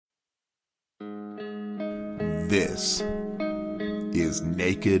This is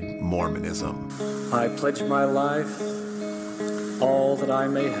Naked Mormonism. I pledge my life, all that I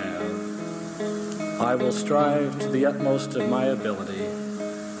may have. I will strive to the utmost of my ability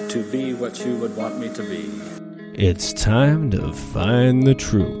to be what you would want me to be. It's time to find the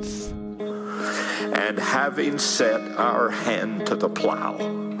truth. And having set our hand to the plow,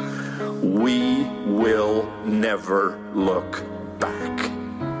 we will never look back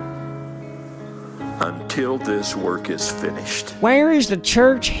until this work is finished. Where is the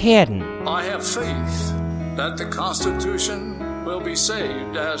church heading? I have faith that the Constitution will be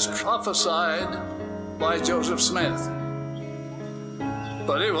saved as prophesied by Joseph Smith.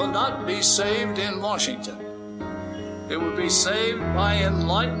 But it will not be saved in Washington. It will be saved by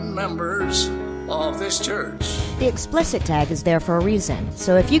enlightened members of this church. The explicit tag is there for a reason,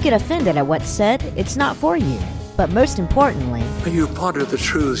 so if you get offended at what's said, it's not for you. But most importantly, may you ponder the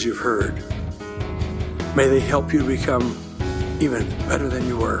truths you've heard. May they help you become even better than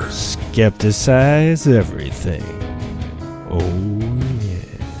you were. Skepticize everything. Oh,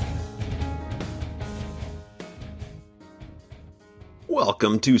 yeah.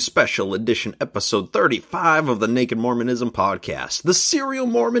 Welcome to Special Edition Episode 35 of the Naked Mormonism Podcast, the Serial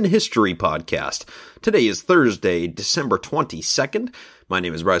Mormon History Podcast. Today is Thursday, December 22nd. My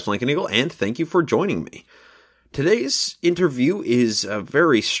name is Bryce Blankenegel, and thank you for joining me. Today's interview is a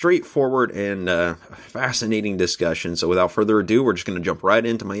very straightforward and fascinating discussion, so without further ado, we're just going to jump right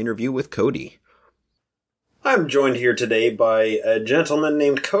into my interview with Cody. I'm joined here today by a gentleman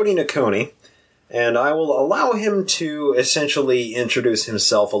named Cody Noconi, and I will allow him to essentially introduce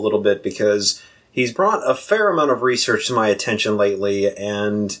himself a little bit because he's brought a fair amount of research to my attention lately,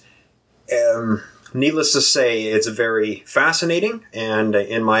 and needless to say, it's very fascinating and,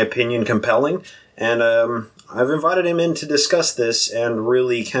 in my opinion, compelling, and I've invited him in to discuss this and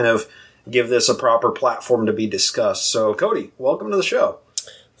really kind of give this a proper platform to be discussed. So, Cody, welcome to the show.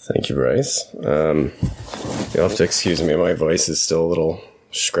 Thank you, Bryce. You'll have to excuse me. My voice is still a little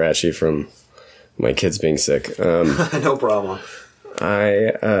scratchy from my kids being sick. No problem.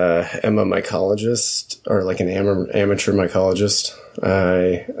 I am a mycologist, or like an amateur mycologist.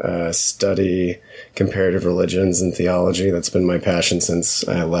 I study comparative religions and theology. That's been my passion since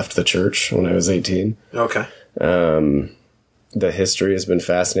I left the church when I was 18. Okay. The history has been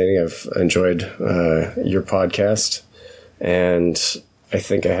fascinating. I've enjoyed your podcast, and I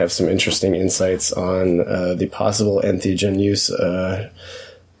think I have some interesting insights on the possible entheogen use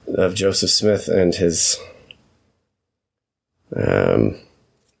of Joseph Smith and his...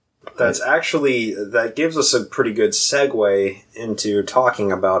 that gives us a pretty good segue into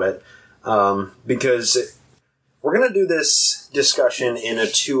talking about it, because we're going to do this discussion in a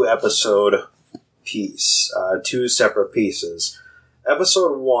two-episode piece, two separate pieces.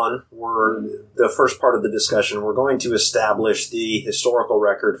 Episode 1, the first part of the discussion, we're going to establish the historical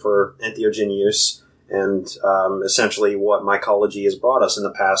record for entheogen use and essentially what mycology has brought us in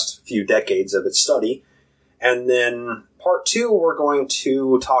the past few decades of its study. And then part 2, we're going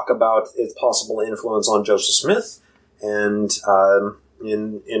to talk about its possible influence on Joseph Smith and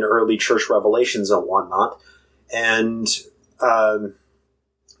in early church revelations and whatnot. And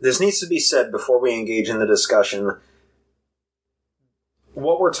this needs to be said before we engage in the discussion.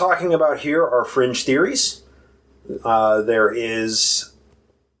 What we're talking about here are fringe theories. There is...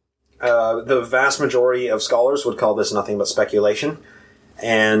 the vast majority of scholars would call this nothing but speculation.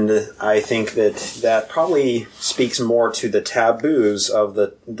 And I think that probably speaks more to the taboos of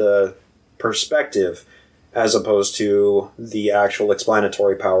the perspective as opposed to the actual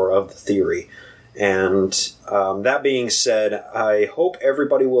explanatory power of the theory. And that being said, I hope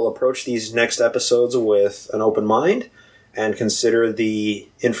everybody will approach these next episodes with an open mind and consider the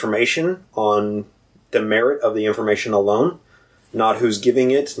information on the merit of the information alone, not who's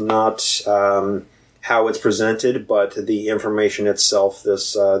giving it, not how it's presented, but the information itself,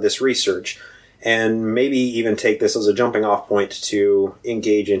 this research. And maybe even take this as a jumping off point to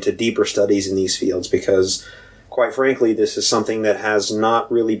engage into deeper studies in these fields, because quite frankly, this is something that has not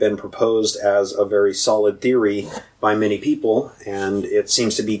really been proposed as a very solid theory by many people, and it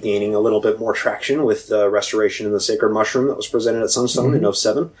seems to be gaining a little bit more traction with the restoration of the sacred mushroom that was presented at Sunstone in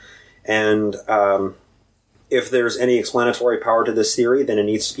 07. And if there's any explanatory power to this theory, then it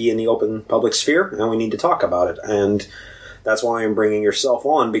needs to be in the open public sphere, and we need to talk about it. And that's why I'm bringing yourself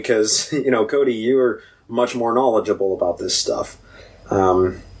on, because, Cody, you are much more knowledgeable about this stuff.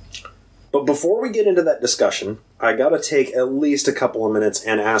 But before we get into that discussion, I got to take at least a couple of minutes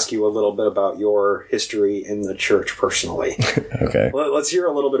and ask you a little bit about your history in the church personally. Okay. Let's hear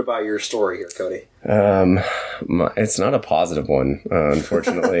a little bit about your story here, Cody. It's not a positive one,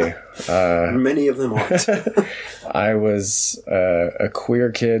 unfortunately. Many of them aren't. I was a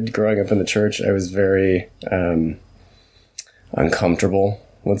queer kid growing up in the church. I was very uncomfortable,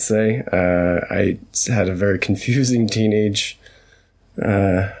 let's say. I had a very confusing teenage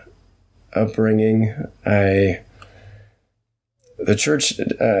upbringing. The church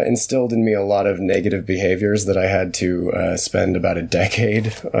instilled in me a lot of negative behaviors that I had to spend about a decade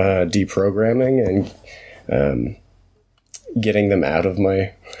deprogramming and getting them out of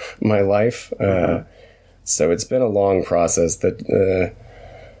my life. So it's been a long process that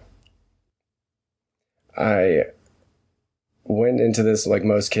I went into this, like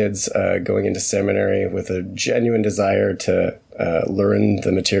most kids, going into seminary with a genuine desire to learn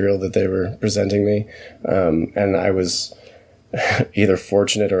the material that they were presenting me. And I was either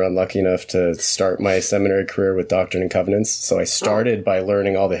fortunate or unlucky enough to start my seminary career with Doctrine and Covenants. So I started by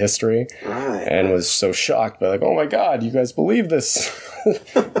learning all the history and was so shocked by, like, oh my God, you guys believe this?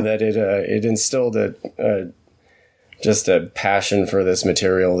 That it instilled just a passion for this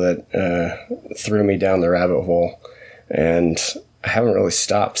material that threw me down the rabbit hole. And I haven't really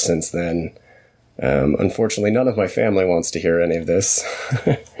stopped since then. Unfortunately, none of my family wants to hear any of this.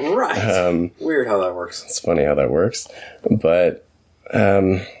 Right. Weird how that works. It's funny how that works. But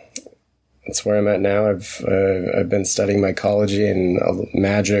that's where I'm at now. I've been studying mycology and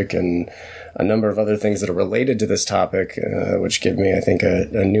magic and a number of other things that are related to this topic, which give me, I think, a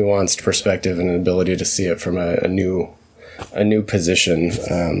nuanced perspective and an ability to see it from a new position.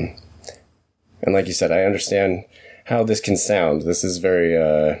 And like you said, I understand how this can sound. This is very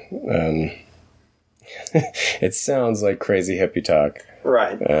it sounds like crazy hippie talk.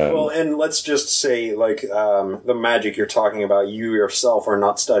 Right. Well, and let's just say, like, the magic you're talking about, you yourself are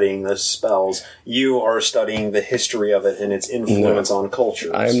not studying the spells. You are studying the history of it and its influence on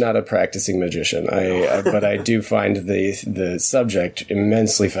cultures. I'm not a practicing magician. But I do find the subject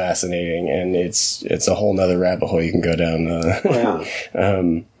immensely fascinating, and it's a whole nother rabbit hole you can go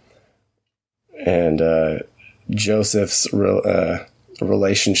down. And Joseph's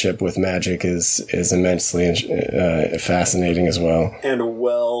relationship with magic is immensely fascinating as well, and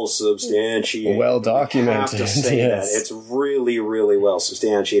well substantiated, well documented. I have to say that it's really, really well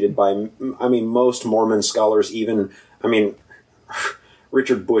substantiated by, most Mormon scholars. Even,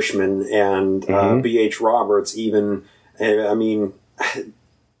 Richard Bushman and B.H. Roberts. Even,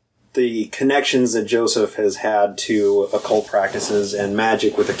 the connections that Joseph has had to occult practices and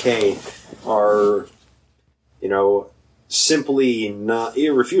magic with a K are, simply not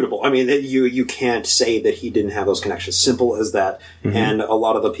irrefutable. You can't say that he didn't have those connections. Simple as that. Mm-hmm. And a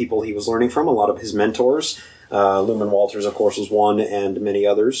lot of the people he was learning from, a lot of his mentors, Lumen Walters, of course, was one, and many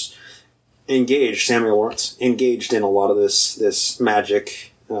others, Samuel Lawrence, engaged in a lot of this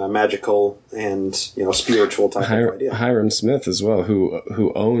magical and spiritual type of idea. Hiram Smith as well,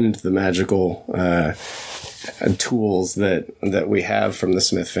 who owned the magical tools that we have from the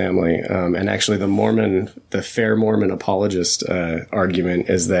Smith family. And actually the fair Mormon apologist argument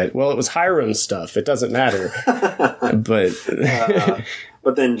is that, well, it was Hiram's stuff. It doesn't matter.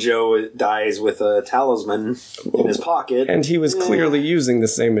 But then Joe dies with a talisman in his pocket. And he was clearly using the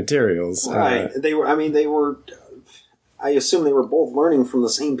same materials. Right. I assume they were both learning from the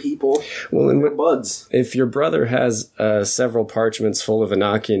same people. Well, and they're buds. If your brother has several parchments full of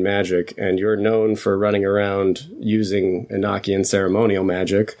Enochian magic, and you're known for running around using Enochian ceremonial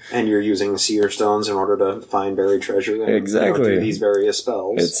magic, and you're using seer stones in order to find buried treasure, and do these various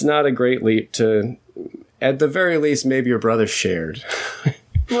spells, it's not a great leap to, at the very least, maybe your brother shared.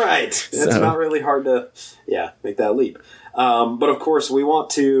 Right. It's not really hard to, make that leap. But of course, we want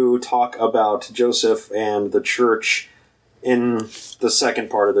to talk about Joseph and the church in the second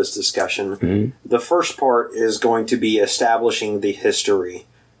part of this discussion. Mm-hmm. The first part is going to be establishing the history,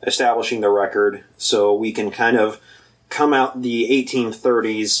 establishing the record, so we can kind of come out the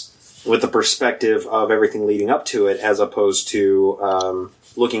 1830s with the perspective of everything leading up to it, as opposed to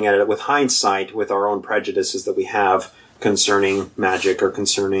looking at it with hindsight with our own prejudices that we have concerning magic or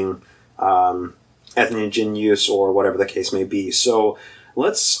concerning entheogen use or whatever the case may be. So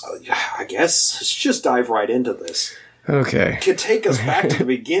let's just dive right into this. Okay. Could take us back to the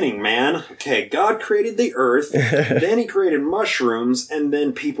beginning, man. Okay, God created the earth, then he created mushrooms, and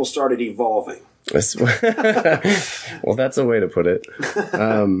then people started evolving. Well, that's a way to put it.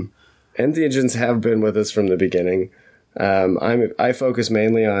 Entheogens have been with us from the beginning. I focus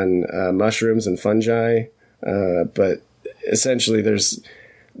mainly on mushrooms and fungi, but essentially there's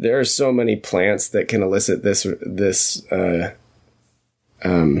there are so many plants that can elicit this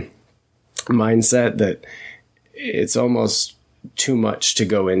mindset that it's almost too much to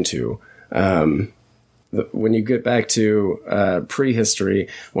go into. When you get back to prehistory,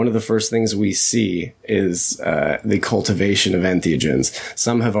 one of the first things we see is the cultivation of entheogens.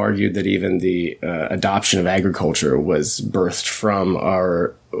 Some have argued that even the adoption of agriculture was birthed from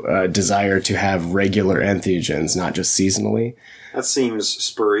our desire to have regular entheogens, not just seasonally. That seems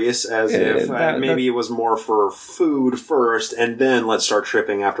spurious, as if maybe it was more for food first, and then let's start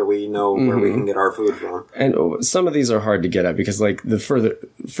tripping after we know where we can get our food from. And some of these are hard to get at because, like, the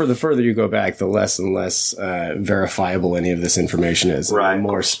further you go back, the less and less verifiable any of this information is, and the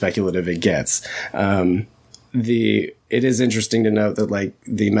more speculative it gets. It is interesting to note that, like,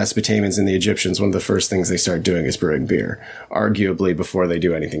 the Mesopotamians and the Egyptians, one of the first things they start doing is brewing beer, arguably before they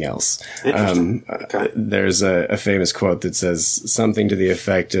do anything else. There's a famous quote that says something to the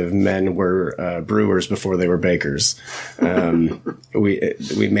effect of men were brewers before they were bakers.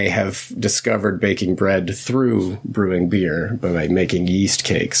 We may have discovered baking bread through brewing beer by making yeast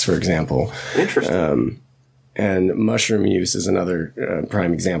cakes, for example. Interesting. And mushroom use is another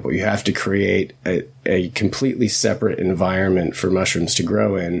prime example. You have to create a completely separate environment for mushrooms to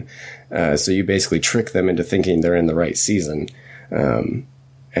grow in. So you basically trick them into thinking they're in the right season. And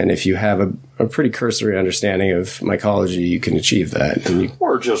if you have a pretty cursory understanding of mycology, you can achieve that.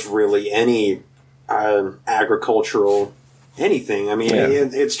 Or just really any agricultural anything. I mean,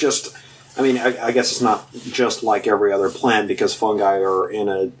 it's just... I mean, I guess it's not just like every other plant because fungi are in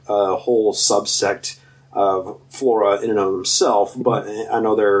a whole subsect of flora in and of themselves, but I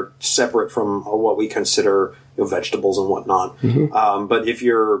know they're separate from what we consider vegetables and whatnot. But if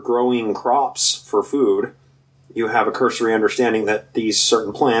you're growing crops for food, you have a cursory understanding that these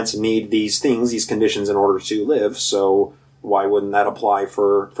certain plants need these things, these conditions in order to live, so why wouldn't that apply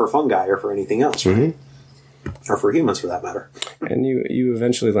for fungi or for anything else, right? Or for humans, for that matter. And you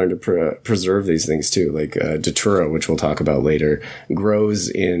eventually learn to preserve these things, too. Like Datura, which we'll talk about later, grows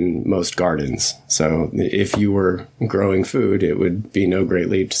in most gardens. So if you were growing food, it would be no great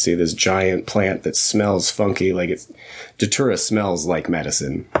leap to see this giant plant that smells funky. Datura smells like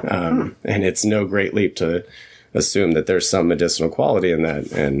medicine. And it's no great leap to assume that there's some medicinal quality in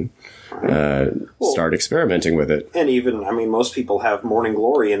that and start experimenting with it. And even, I mean, most people have morning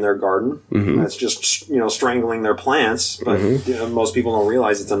glory in their garden. That's just, strangling their plants. But most people don't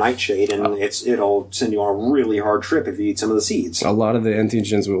realize it's a nightshade, and it'll send you on a really hard trip if you eat some of the seeds. A lot of the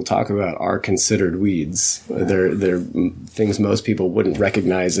entheogens we'll talk about are considered weeds. They're things most people wouldn't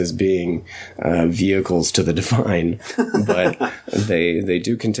recognize as being vehicles to the divine, but they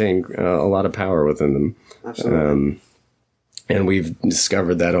do contain a lot of power within them. Absolutely. And we've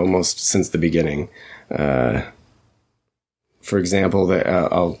discovered that almost since the beginning. For example,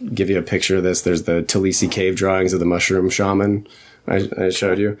 I'll give you a picture of this. There's the Tbilisi cave drawings of the mushroom shaman I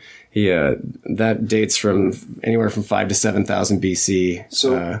showed you. That dates from anywhere from 5 to 7,000 BC.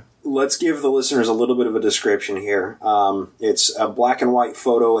 So let's give the listeners a little bit of a description here. It's a black and white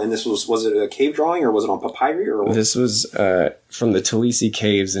photo, and this was it a cave drawing, or was it on papyri? Or this was from the Tbilisi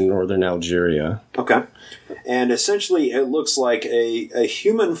caves in northern Algeria. Okay. And essentially, it looks like a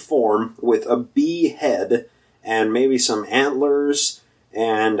human form with a bee head and maybe some antlers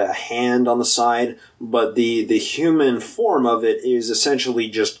and a hand on the side. But the human form of it is essentially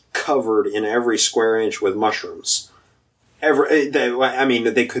just covered in every square inch with mushrooms.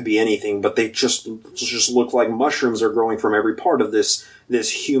 They could be anything, but they just look like mushrooms are growing from every part of this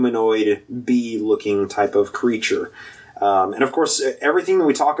humanoid bee-looking type of creature. And of course, everything that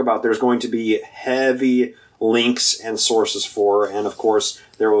we talk about, there's going to be heavy links and sources for, and of course,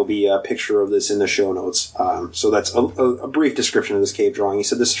 there will be a picture of this in the show notes. So that's a brief description of this cave drawing. He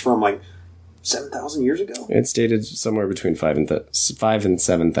said this is from 7,000 years ago? It's dated somewhere between 5 and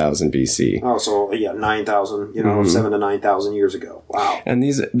 7,000 BC. Oh, so 9,000, 7 to 9,000 years ago. Wow. And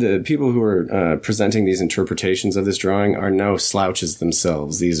the people who are presenting these interpretations of this drawing are no slouches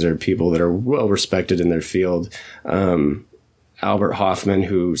themselves. These are people that are well respected in their field. Albert Hoffman,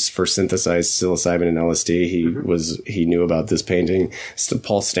 who first synthesized psilocybin and LSD, he knew about this painting.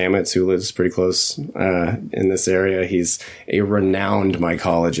 Paul Stamets, who lives pretty close in this area, he's a renowned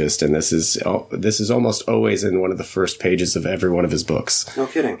mycologist, and this is almost always in one of the first pages of every one of his books. No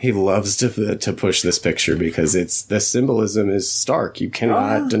kidding. He loves to push this picture because the symbolism is stark. You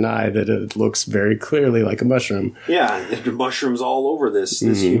cannot deny that it looks very clearly like a mushroom. Yeah, mushrooms all over this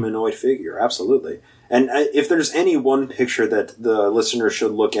humanoid figure. Absolutely. And if there's any one picture that the listener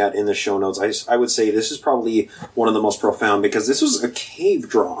should look at in the show notes, I would say this is probably one of the most profound, because this was a cave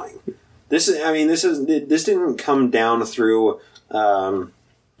drawing. This didn't come down through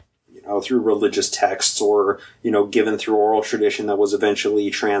through religious texts or, given through oral tradition that was eventually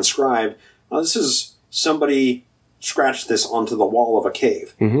transcribed. This is somebody scratched this onto the wall of a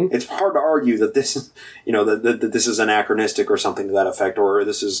cave. Mm-hmm. It's hard to argue that this is, that this is anachronistic or something to that effect, or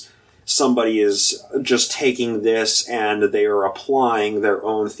this is somebody is just taking this and they are applying their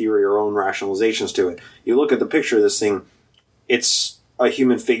own theory or own rationalizations to it. You look at the picture of this thing, it's a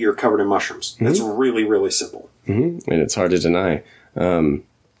human figure covered in mushrooms. Mm-hmm. It's really, really simple. Mm-hmm. And it's hard to deny.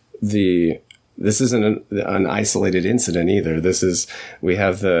 This isn't an isolated incident either. We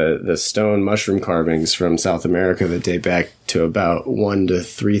have the stone mushroom carvings from South America that date back to about 1 to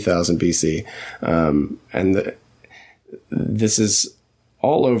 3000 BC. This is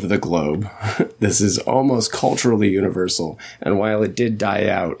all over the globe. This is almost culturally universal. And while it did die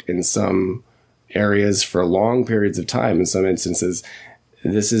out in some areas for long periods of time, in some instances,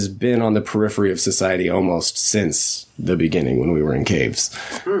 this has been on the periphery of society almost since the beginning when we were in caves.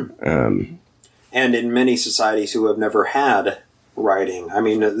 And in many societies who have never had writing. I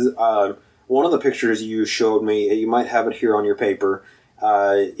mean, one of the pictures you showed me, you might have it here on your paper,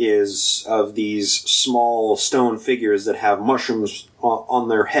 is of these small stone figures that have mushrooms on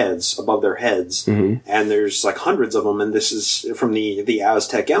their heads, above their heads. Mm-hmm. And there's like hundreds of them, and this is from the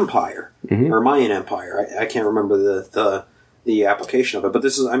Aztec Empire, mm-hmm. or Mayan Empire. I can't remember the application of it. But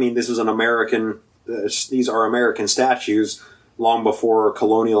this is an American, these are American statues long before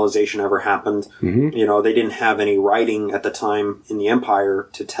colonialization ever happened. Mm-hmm. They didn't have any writing at the time in the empire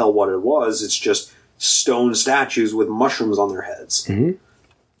to tell what it was. It's just stone statues with mushrooms on their heads.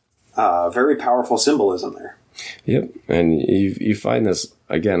 Mm-hmm. Very powerful symbolism there. Yep. And you find this,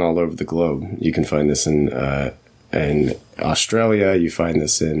 again, all over the globe. You can find this in Australia, you find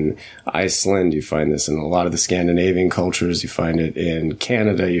this in Iceland, you find this in a lot of the Scandinavian cultures, you find it in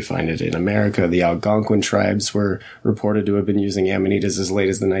Canada, you find it in America. The Algonquin tribes were reported to have been using amanitas as late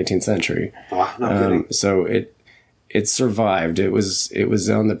as the 19th century. Oh, no kidding. So it survived. It was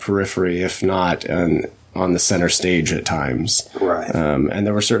on the periphery, if not on the center stage at times. Right. And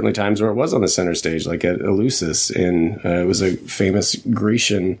there were certainly times where it was on the center stage, like at Eleusis it was a famous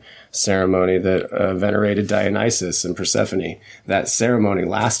Grecian ceremony that venerated Dionysus and Persephone. That ceremony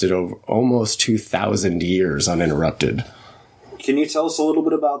lasted over almost 2,000 years uninterrupted. Can you tell us a little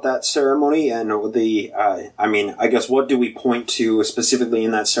bit about that ceremony and I guess what do we point to specifically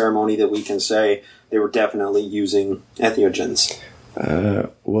in that ceremony that we can say they were definitely using entheogens?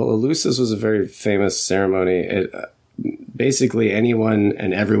 Well, Eleusis was a very famous ceremony. Basically, anyone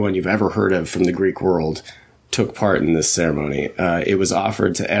and everyone you've ever heard of from the Greek world took part in this ceremony. It was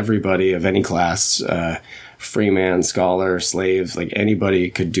offered to everybody of any class, free man, scholar, slave, like anybody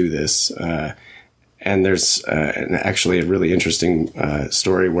could do this. And there's actually a really interesting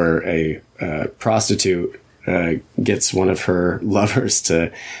story where a prostitute gets one of her lovers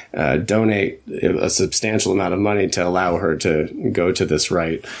to donate a substantial amount of money to allow her to go to this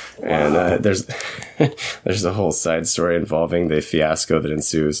rite. Wow. And there's a whole side story involving the fiasco that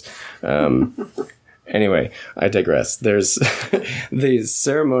ensues. Anyway, I digress. There's the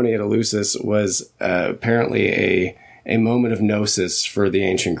ceremony at Eleusis was apparently a moment of gnosis for the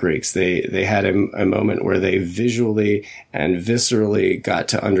ancient Greeks. They had a moment where they visually and viscerally got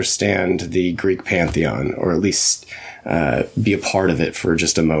to understand the Greek pantheon, or at least be a part of it for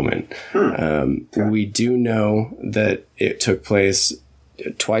just a moment. Okay. We do know that it took place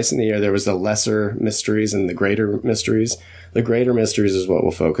twice in the year. There was the lesser mysteries and the greater mysteries. The greater mysteries is what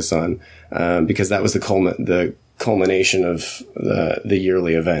we'll focus on, because that was the culmination of the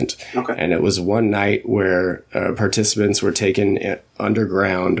yearly event. Okay. And it was one night where participants were taken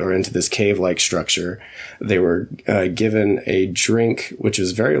underground or into this cave-like structure. They were given a drink, which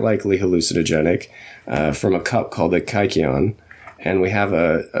was very likely hallucinogenic, from a cup called the kykeon. And we have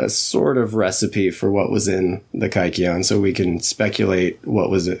a sort of recipe for what was in the kykeon, so we can speculate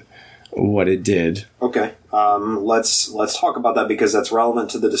what it did. Okay. Let's talk about that because that's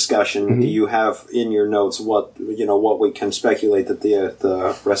relevant to the discussion. Mm-hmm. Do you have in your notes what we can speculate that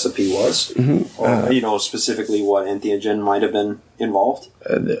the recipe was? Mm-hmm. Or, specifically what entheogen might have been involved?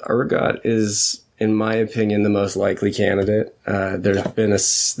 The ergot is, in my opinion, the most likely candidate. There's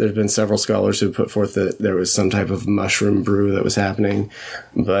been several scholars who put forth that there was some type of mushroom brew that was happening,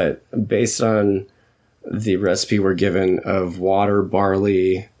 but based on the recipe we're given of water,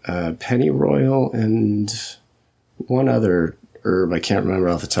 barley, pennyroyal, and one other herb I can't remember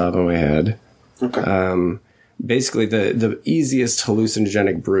off the top of my head. Okay. Basically, the easiest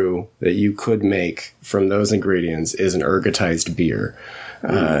hallucinogenic brew that you could make from those ingredients is an ergotized beer,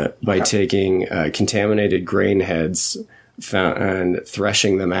 by taking contaminated grain heads and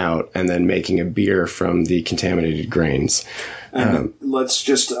threshing them out and then making a beer from the contaminated grains. And let's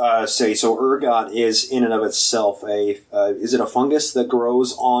just say, so ergot is in and of itself is it a fungus that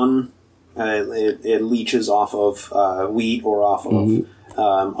grows on, it leaches off of wheat or off of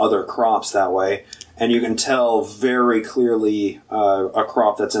other crops that way. And you can tell very clearly a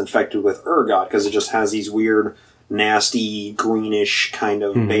crop that's infected with ergot because it just has these weird, nasty, greenish kind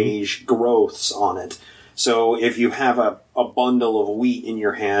of beige growths on it. So if you have a bundle of wheat in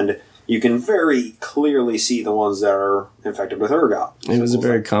your hand, you can very clearly see the ones that are infected with ergot. It was a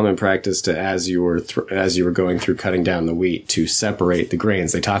very common practice to, as you were going through cutting down the wheat, to separate the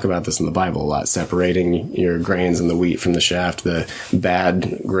grains. They talk about this in the Bible a lot, separating your grains and the wheat from the shaft, the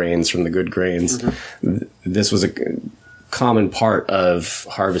bad grains from the good grains. This was a common part of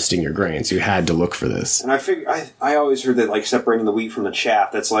harvesting your grains. You had to look for this. And I always heard that, like, separating the wheat from the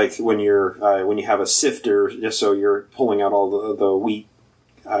chaff, that's like when you have a sifter, just so you're pulling out all the wheat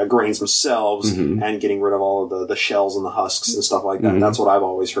grains themselves and getting rid of all of the shells and the husks and stuff like that. That's what I've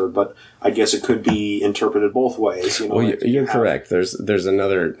always heard, but I guess it could be interpreted both ways. You know, well, you're correct. There's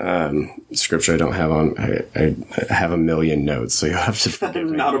another scripture I don't have on. I have a million notes, so you'll have to forgive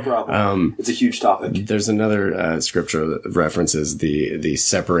me. Not a problem. It's a huge topic. There's another scripture that references the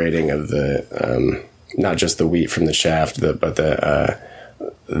separating of the not just the wheat from the shaft, but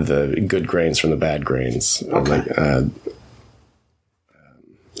the good grains from the bad grains. Okay.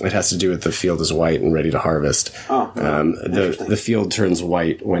 It has to do with the field is white and ready to harvest. The field turns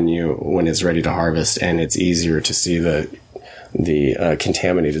white when it's ready to harvest, and it's easier to see the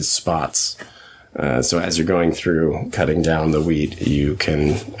contaminated spots. So as you're going through cutting down the wheat, you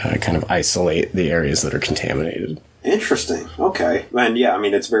can kind of isolate the areas that are contaminated. Interesting. Okay. And yeah, I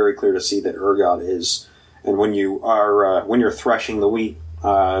mean, it's very clear to see that ergot is, and when you're threshing the wheat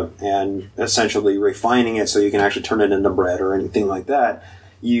and essentially refining it so you can actually turn it into bread or anything like that,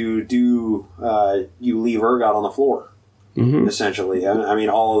 you leave ergot on the floor, essentially. I mean,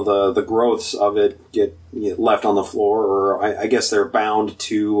 all of the growths of it get left on the floor, or I guess they're bound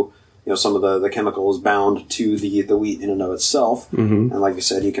to, some of the chemicals bound to the wheat in and of itself. And like you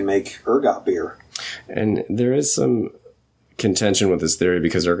said, you can make ergot beer. And there is some contention with this theory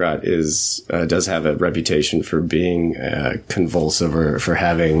because ergot does have a reputation for being convulsive or for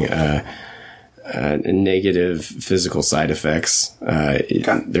having negative physical side effects.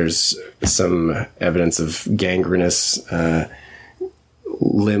 There's some evidence of gangrenous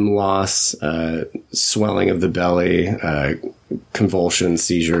limb loss, swelling of the belly, convulsions,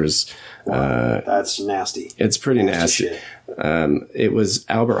 seizures. That's nasty. It's pretty nasty. It was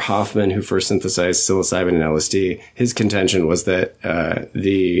Albert Hoffman who first synthesized psilocybin and LSD. His contention was that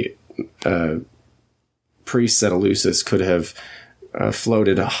the priests at Eleusis could have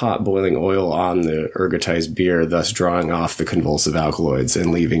floated a hot boiling oil on the ergotized beer, thus drawing off the convulsive alkaloids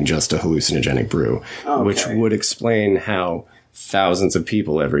and leaving just a hallucinogenic brew, which would explain how thousands of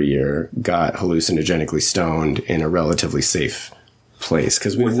people every year got hallucinogenically stoned in a relatively safe place.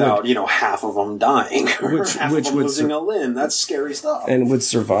 Because without half of them dying or half of them losing a limb. That's scary stuff. And would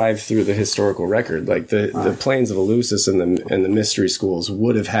survive through the historical record. Like the plains of Eleusis and the mystery schools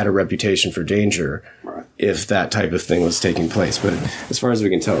would have had a reputation for danger if that type of thing was taking place. But as far as we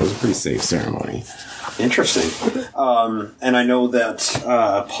can tell, it was a pretty safe ceremony. Interesting. And I know that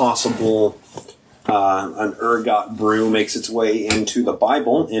possible an ergot brew makes its way into the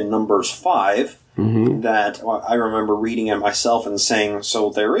Bible in Numbers 5. That I remember reading it myself and saying, so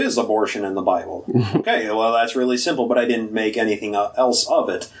there is abortion in the Bible. Okay, well, that's really simple, but I didn't make anything else of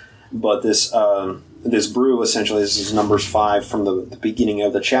it. But this brew, essentially, this is Numbers 5 from the beginning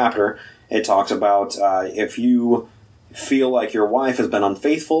of the chapter. It talks about if you feel like your wife has been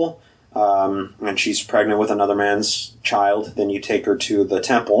unfaithful and she's pregnant with another man's child, then you take her to the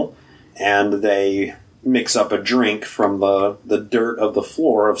temple and they mix up a drink from the dirt of the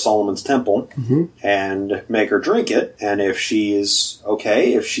floor of Solomon's temple and make her drink it. And if she's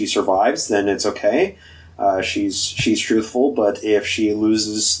okay, if she survives, then it's okay. She's truthful. But if she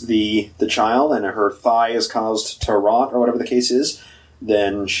loses the child and her thigh is caused to rot or whatever the case is,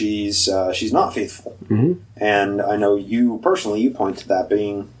 then she's not faithful. And I know you personally, you point to that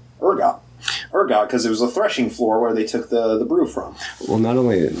being ergot, because it was a threshing floor where they took the brew from. Well, not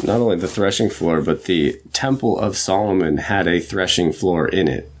only the threshing floor, but the Temple of Solomon had a threshing floor in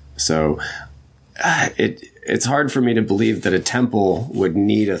it. So it's hard for me to believe that a temple would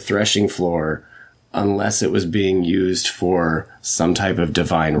need a threshing floor unless it was being used for some type of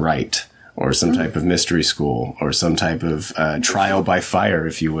divine rite or some type of mystery school or some type of trial by fire,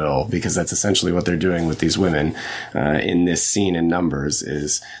 if you will, because that's essentially what they're doing with these women in this scene in Numbers.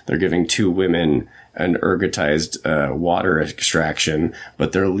 Is they're giving two women an ergotized water extraction,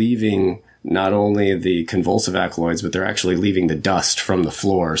 but they're leaving not only the convulsive alkaloids, but they're actually leaving the dust from the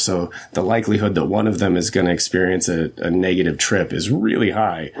floor. So the likelihood that one of them is going to experience a negative trip is really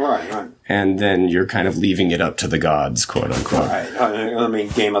high. Right. And then you're kind of leaving it up to the gods, quote unquote. Right. I mean,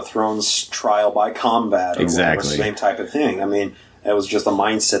 Game of Thrones trial by combat. Or exactly. Whatever, same type of thing. I mean, it was just a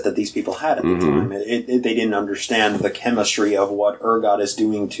mindset that these people had at the time. They didn't understand the chemistry of what ergot is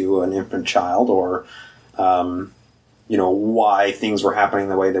doing to an infant child, or, why things were happening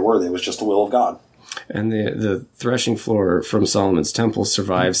the way they were. It was just the will of God. And the threshing floor from Solomon's Temple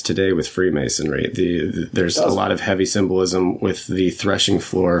survives today with Freemasonry. There's a lot of heavy symbolism with the threshing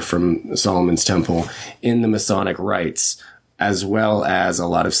floor from Solomon's Temple in the Masonic rites, as well as a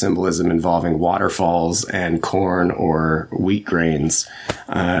lot of symbolism involving waterfalls and corn or wheat grains,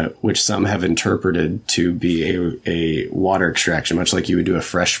 which some have interpreted to be a water extraction, much like you would do a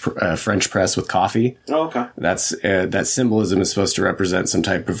French press with coffee. Oh, okay. That symbolism is supposed to represent some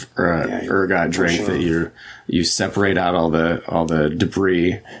type of ergot drink that you separate out all the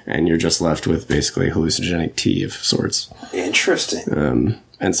debris, and you're just left with basically hallucinogenic tea of sorts. Interesting.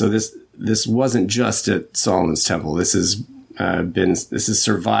 And so this wasn't just at Solomon's Temple. This has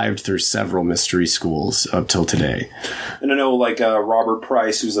survived through several mystery schools up till today. And I know, Robert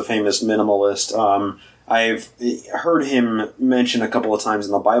Price, who's a famous minimalist, I've heard him mention a couple of times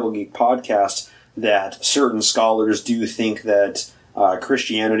in the Bible Geek podcast that certain scholars do think that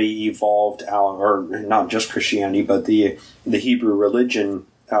Christianity evolved out, or not just Christianity, but the Hebrew religion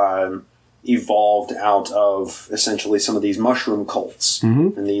evolved out of essentially some of these mushroom cults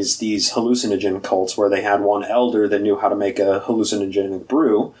and these hallucinogen cults, where they had one elder that knew how to make a hallucinogenic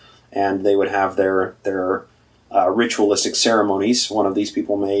brew, and they would have their ritualistic ceremonies. One of these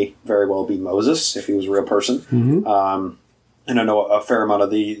people may very well be Moses, if he was a real person. And I know a fair amount of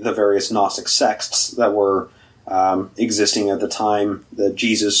the various Gnostic sects that were existing at the time that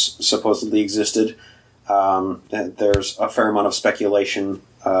Jesus supposedly existed. There's a fair amount of speculation,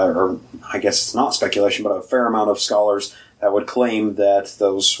 or I guess it's not speculation, but a fair amount of scholars that would claim that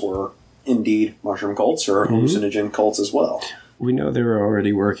those were indeed mushroom cults or hallucinogen cults as well. We know they were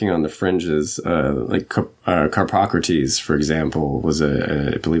already working on the fringes, like Carpocrates, for example, was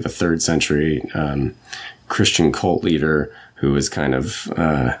I believe a 3rd century Christian cult leader who was kind of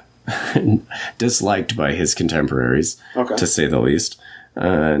disliked by his contemporaries, to say the least.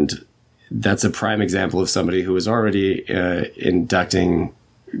 And that's a prime example of somebody who was already inducting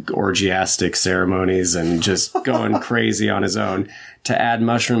orgiastic ceremonies and just going crazy on his own. To add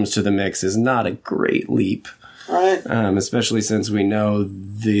mushrooms to the mix is not a great leap. Right. Especially since we know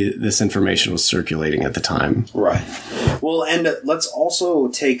this information was circulating at the time. Right. Well, and let's also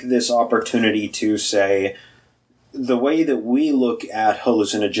take this opportunity to say the way that we look at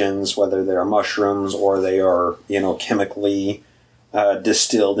hallucinogens, whether they're mushrooms or they are, chemically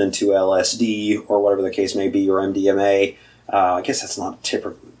distilled into LSD or whatever the case may be, or MDMA. I guess that's not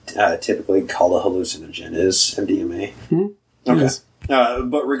typically called a hallucinogen, is MDMA. Okay. Yes.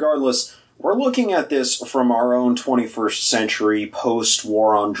 But regardless, we're looking at this from our own 21st century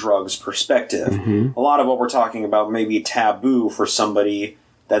post-war on drugs perspective. A lot of what we're talking about may be taboo for somebody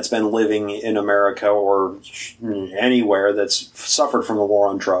that's been living in America or anywhere that's suffered from the war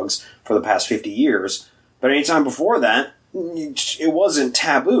on drugs for the past 50 years. But anytime before that, it wasn't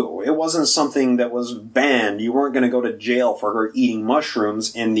taboo. It wasn't something that was banned. You weren't going to go to jail for eating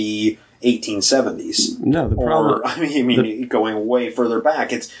mushrooms in the 1870s. No, the problem... going way further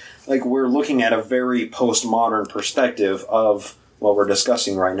back. It's like we're looking at a very postmodern perspective of what we're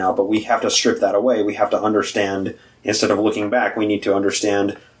discussing right now, but we have to strip that away. We have to understand, instead of looking back, we need to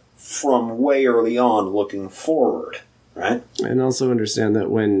understand from way early on looking forward, right? And also understand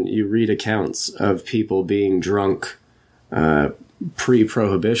that when you read accounts of people being drunk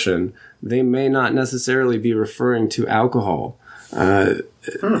pre-prohibition, they may not necessarily be referring to alcohol.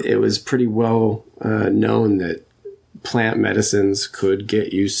 It was pretty well known that plant medicines could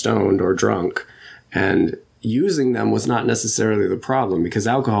get you stoned or drunk, and using them was not necessarily the problem because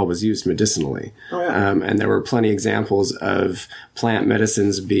alcohol was used medicinally. And there were plenty of examples of plant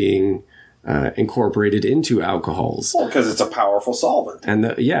medicines being incorporated into alcohols. Well, because it's a powerful solvent. And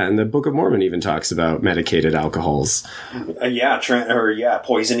the Book of Mormon even talks about medicated alcohols.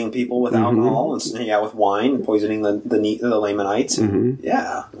 Poisoning people with alcohol, and with wine, poisoning the Lamanites.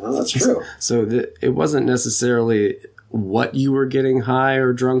 Yeah, well, that's true. So it wasn't necessarily what you were getting high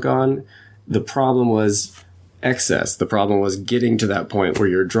or drunk on. The problem was excess. The problem was getting to that point where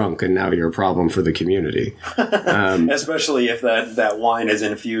you're drunk and now you're a problem for the community. Especially if that wine is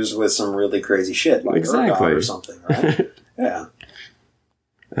infused with some really crazy shit like ergot or something, right? Yeah.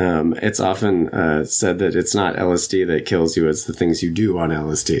 It's often said that it's not LSD that kills you; it's the things you do on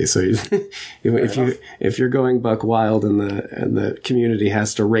LSD. So, if you're going buck wild and the community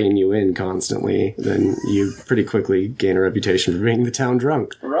has to rein you in constantly, then you pretty quickly gain a reputation for being the town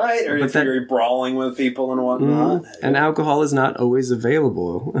drunk. Right, or if you're brawling with people and whatnot. And alcohol is not always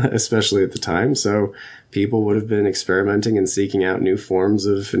available, especially at the time. So people would have been experimenting and seeking out new forms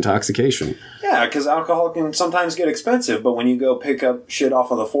of intoxication. Yeah, because alcohol can sometimes get expensive, but when you go pick up shit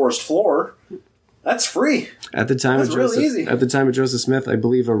off of the forest floor, that's free. At the time of Joseph Smith, I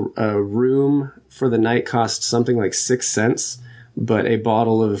believe a room for the night cost something like 6 cents, but a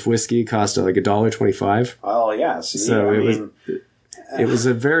bottle of whiskey cost like $1.25. Oh yeah, see, so it was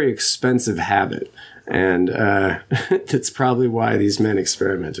a very expensive habit. And that's probably why these men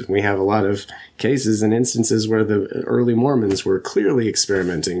experimented. We have a lot of cases and instances where the early Mormons were clearly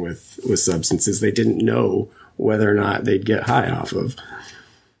experimenting with substances they didn't know whether or not they'd get high off of.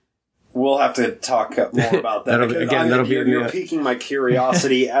 We'll have to talk more about that. You're piquing my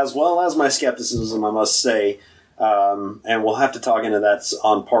curiosity as well as my skepticism, I must say. And we'll have to talk into that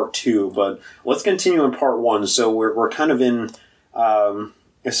on part 2. But let's continue in part 1. So we're kind of in...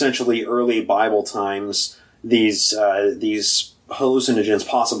 essentially early Bible times, these hallucinogens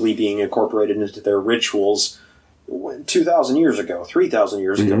possibly being incorporated into their rituals 2,000 years ago, 3,000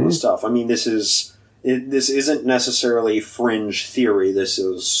 years ago and stuff. I mean, this isn't necessarily fringe theory. This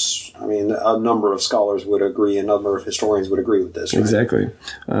is, a number of scholars would agree, a number of historians would agree with this. Right? Exactly.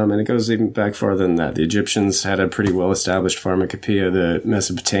 And it goes even back farther than that. The Egyptians had a pretty well-established pharmacopoeia. The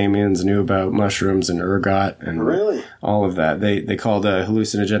Mesopotamians knew about mushrooms and ergot and all of that. They called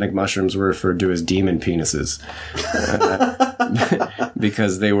hallucinogenic mushrooms were referred to as demon penises.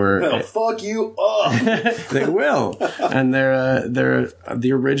 Because they were... They'll fuck you up! They will. And they're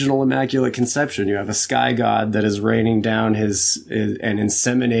the original Immaculate Conception. You have a sky god that is raining down and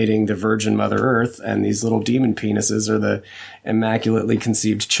inseminating the Virgin Mother Earth, and these little demon penises are the immaculately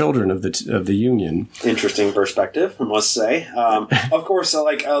conceived children of the union. Interesting perspective, I must say. Of course,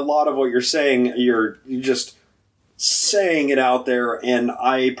 like a lot of what you're saying, you're just saying it out there, and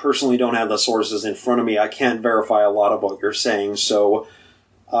I personally don't have the sources in front of me. I can't verify a lot of what you're saying, so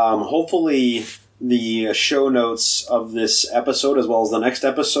hopefully the show notes of this episode, as well as the next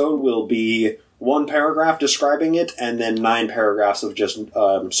episode, will be 1 paragraph describing it, and then 9 paragraphs of just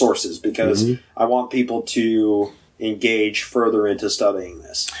sources, because I want people to engage further into studying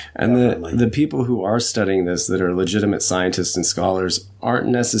this. And the people who are studying this that are legitimate scientists and scholars aren't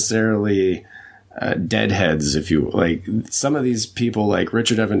necessarily deadheads, if you like. Some of these people, like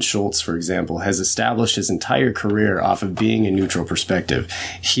Richard Evans Schultz, for example, has established his entire career off of being a neutral perspective.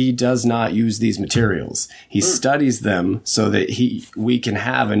 He does not use these materials. He studies them so that we can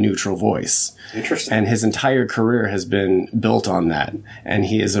have a neutral voice. Interesting. And his entire career has been built on that. And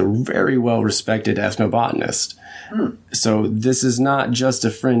he is a very well-respected ethnobotanist. So this is not just a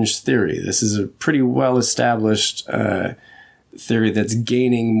fringe theory. This is a pretty well-established theory that's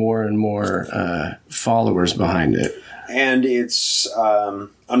gaining more and more followers behind it. And it's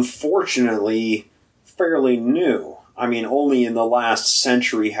unfortunately fairly new. I mean, only in the last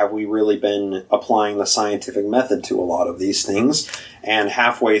century have we really been applying the scientific method to a lot of these things. And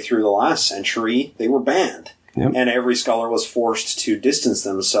halfway through the last century, they were banned. Yep. And every scholar was forced to distance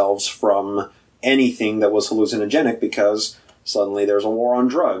themselves from anything that was hallucinogenic, because suddenly there's a war on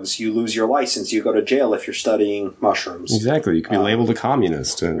drugs. You lose your license. You go to jail if you're studying mushrooms. Exactly. You can be labeled a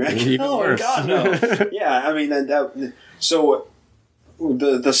communist. And oh, God, no. Yeah, I mean, so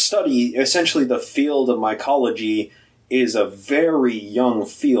the study, essentially the field of mycology, is a very young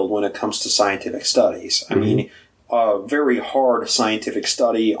field when it comes to scientific studies. I mean, a very hard scientific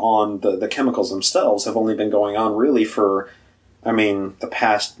study on the chemicals themselves have only been going on really for... the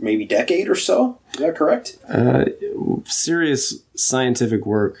past maybe decade or so. Is that correct? Serious scientific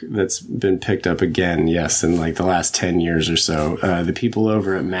work that's been picked up again, yes, in like the last 10 years or so. The people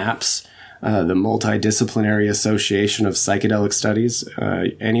over at MAPS, the Multidisciplinary Association of Psychedelic Studies,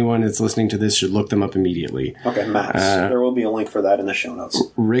 anyone that's listening to this should look them up immediately. Okay, MAPS. There will be a link for that in the show notes.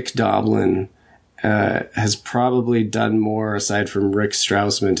 Rick Doblin has probably done more, aside from Rick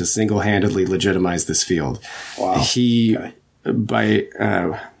Straussman, to single-handedly legitimize this field. Wow.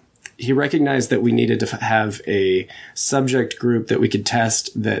 He recognized that we needed to have a subject group that we could test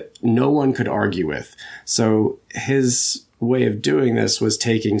that no one could argue with. So his way of doing this was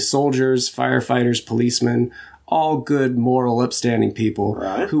taking soldiers, firefighters, policemen, all good, moral, upstanding people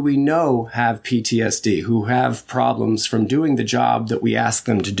who we know have PTSD, who have problems from doing the job that we ask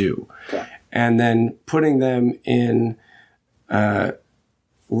them to do. Okay. And then putting them in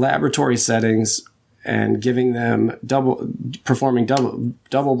laboratory settings and giving them performing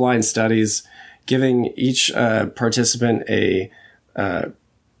double-blind studies, giving each participant a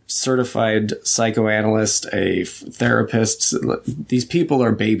certified psychoanalyst, a therapist. These people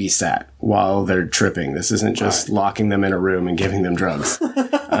are babysat while they're tripping. This isn't just locking them in a room and giving them drugs.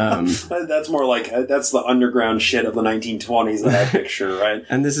 That's more like, that's the underground shit of the 1920s that I picture, right?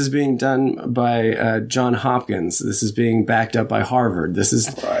 And this is being done by John Hopkins. This is being backed up by Harvard. This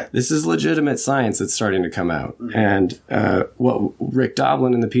is legitimate science that's starting to come out. Mm-hmm. And what Rick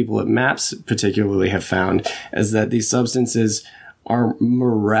Doblin and the people at MAPS particularly have found is that these substances are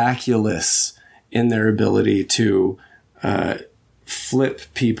miraculous in their ability to flip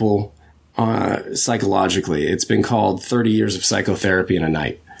people psychologically. It's been called 30 years of psychotherapy in a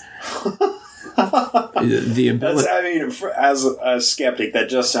night. The ability. As a skeptic, that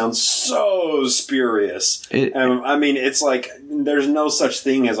just sounds so spurious. It's like there's no such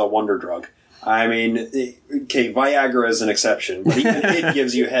thing as a wonder drug. Viagra is an exception, but even it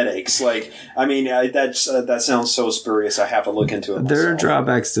gives you headaches. That sounds so spurious. I have to look into it myself. There are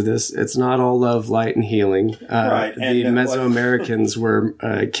drawbacks to this. It's not all love, light, and healing. Right. The Mesoamericans were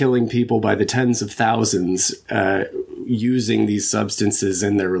killing people by the tens of thousands using these substances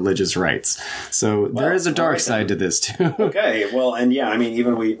in their religious rites. So there is a dark side to this, too. Okay, well, and yeah,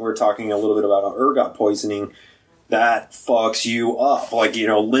 even we're talking a little bit about ergot poisoning. That fucks you up,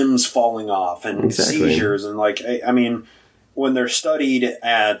 limbs falling off and seizures. And when they're studied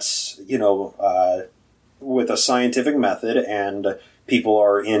at, with a scientific method and people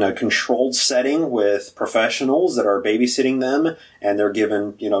are in a controlled setting with professionals that are babysitting them and they're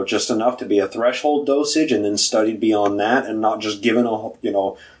given, just enough to be a threshold dosage and then studied beyond that and not just given,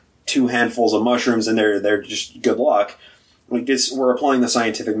 2 handfuls of mushrooms and they're just good luck. We're applying the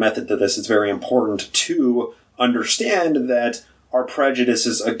scientific method to this. It's very important to understand that our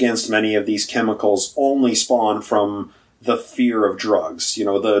prejudices against many of these chemicals only spawn from the fear of drugs.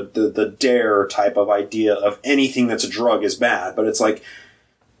 The dare type of idea of anything that's a drug is bad. But it's like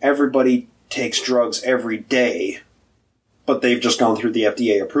everybody takes drugs every day, but they've just gone through the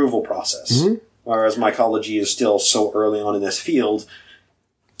FDA approval process. Mm-hmm. Whereas mycology is still so early on in this field.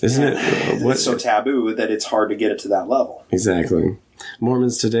 Isn't it? It's so taboo that it's hard to get it to that level. Exactly.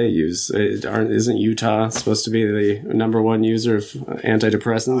 Mormons today isn't Utah supposed to be the number one user of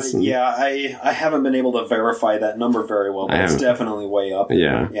antidepressants? I haven't been able to verify that number very well, but it's definitely way up.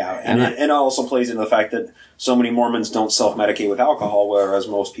 Yeah. And it also plays into the fact that so many Mormons don't self-medicate with alcohol, whereas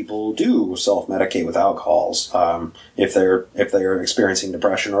most people do self-medicate with alcohols if they're experiencing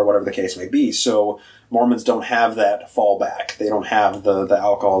depression or whatever the case may be. So Mormons don't have that fallback. They don't have the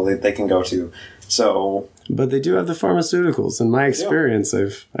alcohol that they can go to. So, but they do have the pharmaceuticals. In my experience,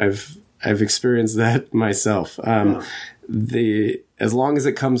 I've experienced that myself. As long as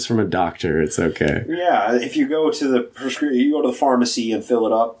it comes from a doctor, it's okay. Yeah, if you go to the pharmacy and fill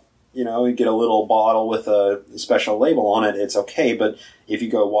it up, you get a little bottle with a special label on it, it's okay. But if you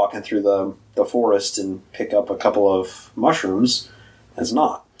go walking through the forest and pick up a couple of mushrooms, it's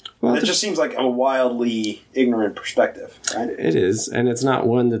not. Well, it just seems like a wildly ignorant perspective, right? It is, and it's not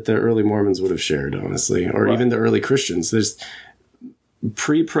one that the early Mormons would have shared, honestly, or even the early Christians. There's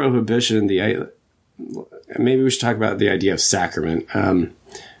pre-prohibition, maybe we should talk about the idea of sacrament,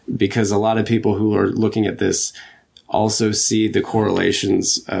 because a lot of people who are looking at this also see the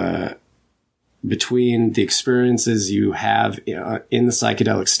correlations between the experiences you have in the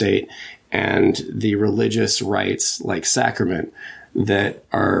psychedelic state and the religious rites like sacrament that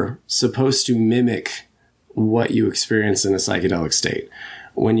are supposed to mimic what you experience in a psychedelic state.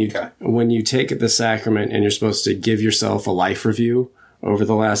 When you take the sacrament and you're supposed to give yourself a life review over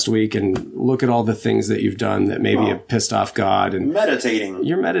the last week and look at all the things that you've done that maybe have pissed off God and meditating.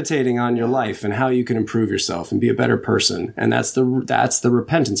 You're meditating on your life and how you can improve yourself and be a better person. And that's the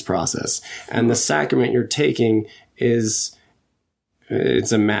repentance process. And the sacrament you're taking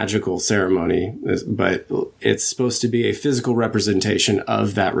it's a magical ceremony, but it's supposed to be a physical representation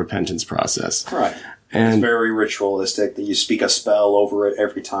of that repentance process. Right. And it's very ritualistic that you speak a spell over it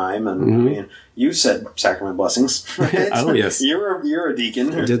every time. And you said sacrament blessings, right? Oh, yes. You're a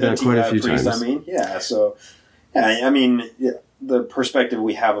deacon. I did that quite a few times. The perspective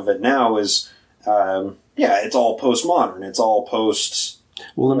we have of it now is, it's all postmodern. It's all post.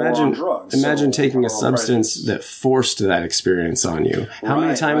 Well, imagine taking a substance that forced that experience on you. How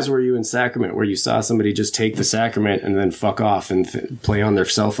many times were you in sacrament where you saw somebody just take the sacrament and then fuck off and play on their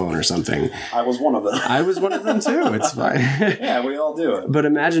cell phone or something? I was one of them. I was one of them too. It's fine. Yeah, we all do it. But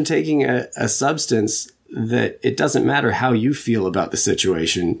imagine taking a substance that it doesn't matter how you feel about the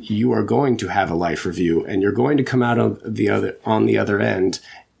situation. You are going to have a life review and you're going to come out on the other end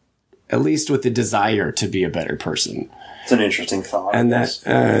at least with the desire to be a better person. It's an interesting thought. And and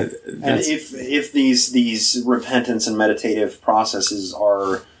if these repentance and meditative processes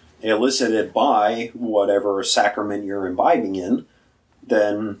are elicited by whatever sacrament you're imbibing in,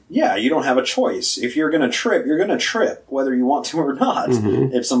 then yeah, you don't have a choice. If you're going to trip, you're going to trip, whether you want to or not.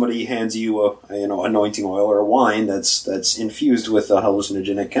 Mm-hmm. If somebody hands you anointing oil or a wine that's infused with a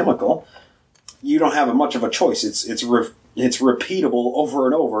hallucinogenic chemical, you don't have much of a choice. It's repeatable over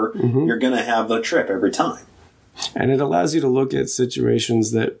and over. Mm-hmm. You're going to have the trip every time. And it allows you to look at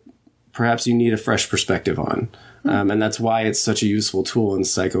situations that perhaps you need a fresh perspective on. And that's why it's such a useful tool in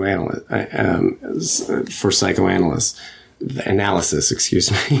for psychoanalysis.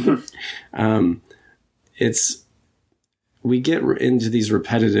 We get into these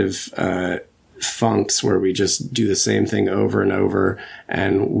repetitive funks where we just do the same thing over and over,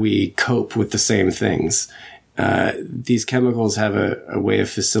 and we cope with the same things. These chemicals have a way of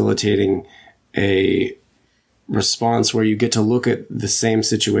facilitating a response where you get to look at the same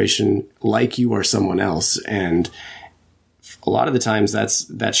situation like you are someone else, and a lot of the times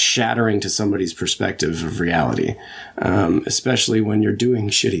that's shattering to somebody's perspective of reality, especially when you're doing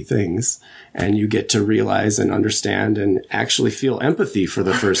shitty things and you get to realize and understand and actually feel empathy for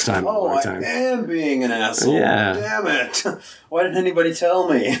the first time in a long time. I am being an asshole. Yeah. Damn it. Why didn't anybody tell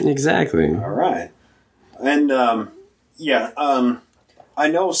me? Exactly. All right. And I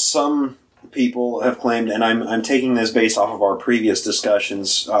know some people have claimed, and I'm taking this based off of our previous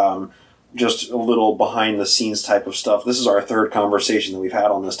discussions, just a little behind the scenes type of stuff. This is our third conversation that we've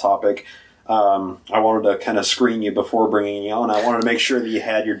had on this topic. I wanted to kind of screen you before bringing you on. I wanted to make sure that you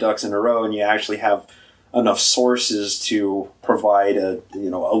had your ducks in a row and you actually have enough sources to provide a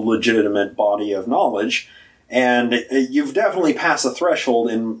legitimate body of knowledge. And you've definitely passed the threshold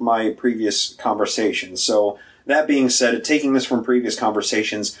in my previous conversations. So that being said, taking this from previous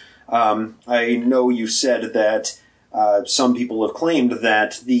conversations, I know you said that some people have claimed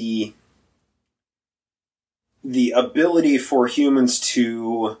that the ability for humans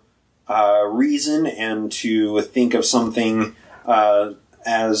to reason and to think of something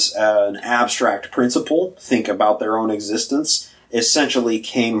as an abstract principle, think about their own existence, essentially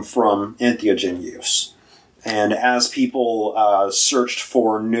came from entheogen use. And as people searched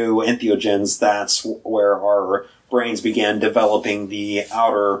for new entheogens, that's where our brains began developing the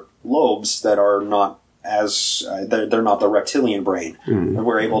outer lobes that are not they're not the reptilian brain. Mm. And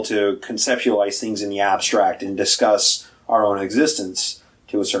we're able to conceptualize things in the abstract and discuss our own existence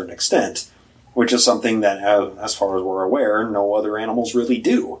to a certain extent, which is something that, as far as we're aware, no other animals really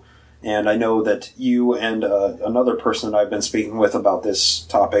do. And I know that you and another person that I've been speaking with about this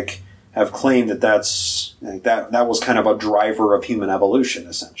topic have claimed that that was kind of a driver of human evolution,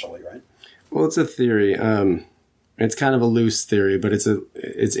 essentially, right? Well, it's a theory. It's kind of a loose theory, but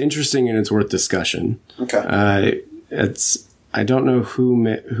it's interesting and it's worth discussion. Okay. I don't know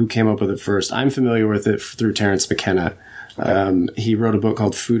who came up with it first. I'm familiar with it through Terence McKenna. Okay. He wrote a book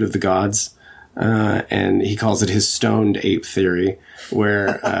called Food of the Gods, and he calls it his stoned ape theory,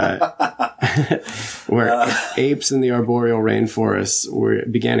 where apes in the arboreal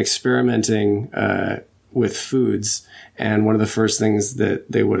rainforests began experimenting with foods, and one of the first things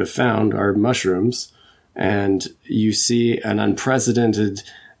that they would have found are mushrooms. And you see an unprecedented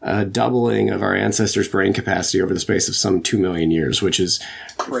doubling of our ancestors' brain capacity over the space of some 2 million years, which is,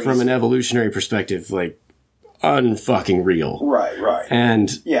 crazy. From an evolutionary perspective, like, unfucking real. Right.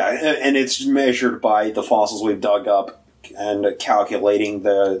 And it's measured by the fossils we've dug up and calculating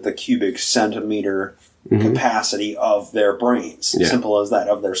the cubic centimeter capacity of their brains. Yeah. Simple as that,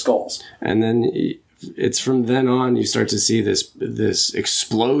 of their skulls. And then it's from then on you start to see this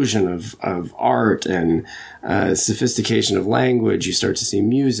explosion of art and sophistication of language. You start to see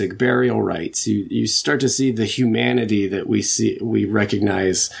music, burial rites. You start to see the humanity that we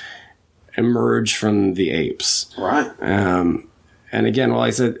recognize emerge from the apes. Right. And again, well, I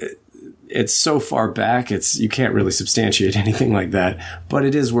said it's so far back, you can't really substantiate anything like that, but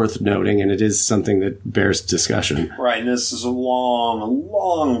it is worth noting, and it is something that bears discussion. Right, and this is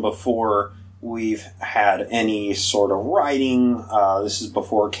long before we've had any sort of writing. This is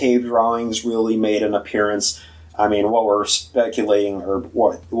before cave drawings really made an appearance. I mean, what we're speculating, or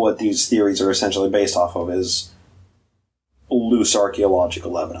what these theories are essentially based off of, is loose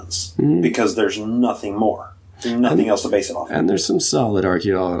archaeological evidence, because there's nothing more. Nothing else to base it off of. And there's some solid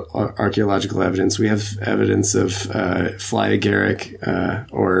archaeological evidence. We have evidence of fly agaric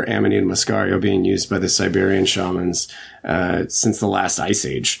or Amanita muscaria being used by the Siberian shamans since the last ice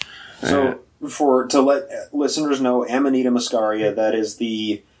age. So, to let listeners know, Amanita muscaria, that is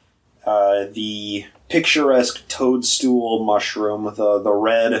the the picturesque toadstool mushroom, the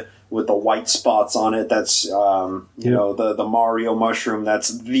red with the white spots on it. That's the Mario mushroom.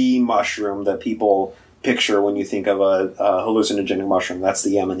 That's the mushroom that people picture when you think of a hallucinogenic mushroom. That's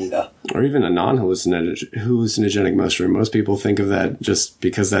the Amanita. Or even a non-hallucinogenic mushroom. Most people think of that just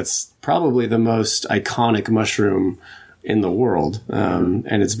because that's probably the most iconic mushroom in the world.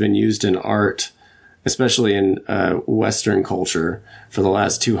 And it's been used in art, especially in Western culture, for the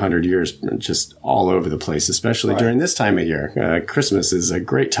last 200 years, just all over the place, especially during this time of year. Christmas is a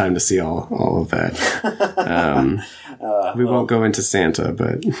great time to see all of that. We won't go into Santa,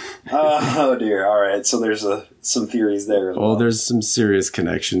 but... oh, dear. All right. So there's some theories there as well. Well, there's some serious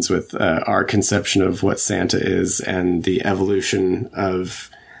connections with our conception of what Santa is and the evolution of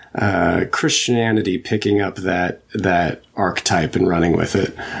Christianity picking up that archetype and running with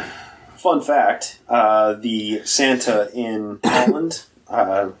it. Fun fact, the Santa in Holland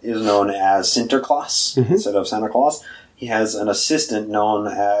is known as Sinterklaas instead of Santa Claus. He has an assistant known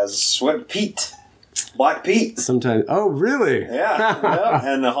as Pete. Black Pete. Sometimes. Oh, really? Yeah.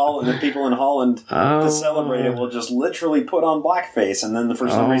 And the people in Holland to celebrate it will just literally put on blackface, and then for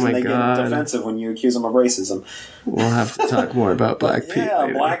some reason they get defensive when you accuse them of racism. We'll have to talk more about Black Pete. Yeah,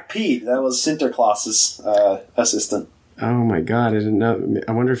 later. Black Pete. That was Sinterklaas's assistant. Oh my God, I didn't know.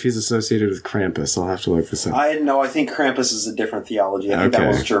 I wonder if he's associated with Krampus. I'll have to look this up. I think Krampus is a different theology. I think that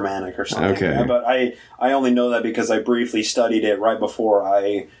was Germanic or something. Okay. But I only know that because I briefly studied it right before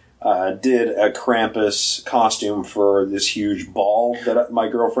I did a Krampus costume for this huge ball that my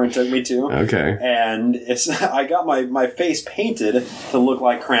girlfriend took me to. Okay. And I got my face painted to look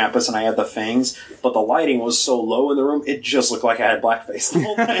like Krampus, and I had the fangs, but the lighting was so low in the room, it just looked like I had blackface the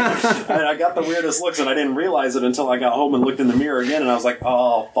whole time. And I got the weirdest looks, and I didn't realize it until I got home and looked in the mirror again, and I was like,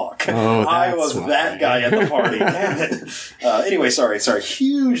 oh, fuck. Oh, I was that guy at the party. Damn it. Anyway, sorry.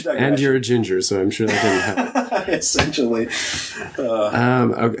 Huge digression. And you're a ginger, so I'm sure that didn't help. Essentially.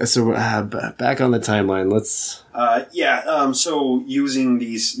 Okay, so back on the timeline, let's... so using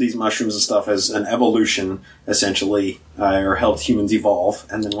these mushrooms and stuff as an evolution, essentially, or helped humans evolve,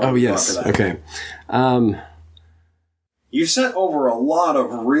 and then after that. Okay. You sent over a lot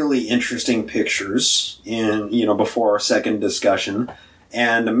of really interesting pictures before our second discussion,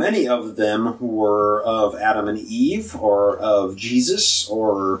 and many of them were of Adam and Eve, or of Jesus,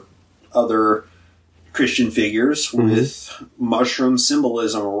 or other Christian figures with mushroom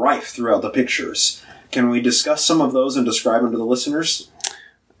symbolism rife throughout the pictures. Can we discuss some of those and describe them to the listeners?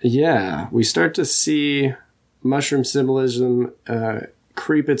 Yeah, we start to see mushroom symbolism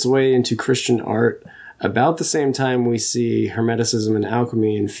creep its way into Christian art about the same time we see Hermeticism and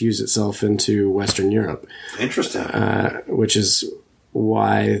Alchemy infuse itself into Western Europe. Interesting. Which is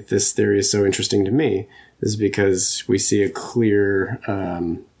why this theory is so interesting to me, is because we see a clear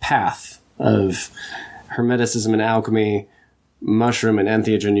path of Hermeticism and Alchemy, mushroom and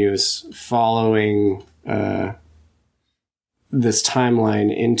entheogen use following this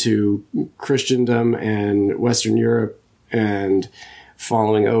timeline into Christendom and Western Europe and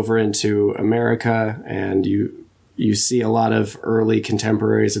following over into America. And you see a lot of early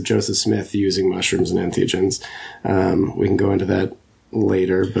contemporaries of Joseph Smith using mushrooms and entheogens. We can go into that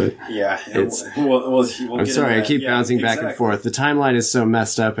later, but yeah, we'll I'm sorry, I keep bouncing back and forth. The timeline is so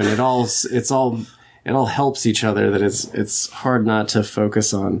messed up, and it all helps each other that it's hard not to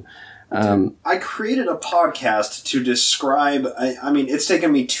focus on. I created a podcast to describe. I mean, it's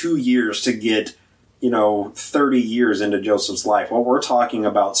taken me 2 years to get 30 years into Joseph's life. What we're talking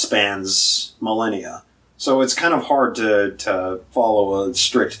about spans millennia, so it's kind of hard to follow a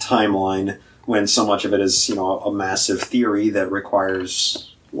strict timeline when so much of it is, a massive theory that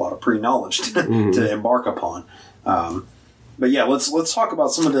requires a lot of pre-knowledge to embark upon. But yeah, let's talk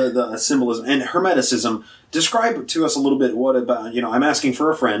about some of the symbolism and Hermeticism. Describe to us a little bit what about, I'm asking for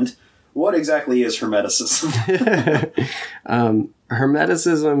a friend. What exactly is Hermeticism?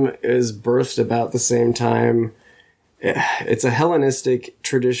 Hermeticism is birthed about the same time. It's a Hellenistic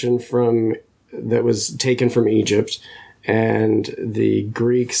tradition that was taken from Egypt, and the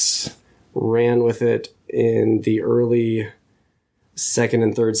Greeks ran with it in the early 2nd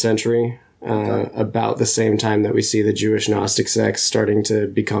and 3rd century, about the same time that we see the Jewish Gnostic sects starting to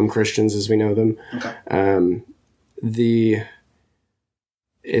become Christians as we know them. Okay.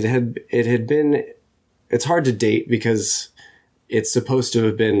 It's hard to date because it's supposed to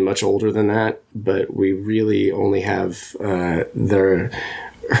have been much older than that, but we really only have the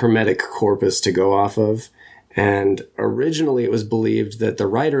Hermetic corpus to go off of. And originally it was believed that the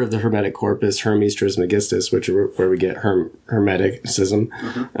writer of the Hermetic corpus, Hermes Trismegistus, where we get Hermeticism,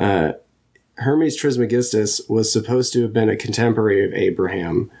 Hermes Trismegistus was supposed to have been a contemporary of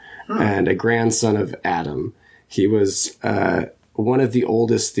Abraham, and a grandson of Adam. He was one of the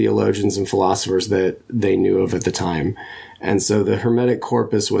oldest theologians and philosophers that they knew of at the time. And so the Hermetic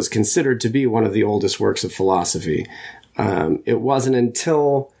corpus was considered to be one of the oldest works of philosophy. It wasn't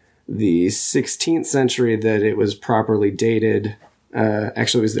until the 16th century that it was properly dated.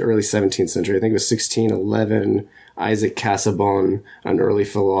 Actually, it was the early 17th century. I think it was 1611. Isaac Casaubon, an early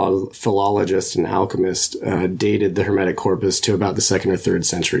philologist and alchemist, dated the Hermetic corpus to about the 2nd or 3rd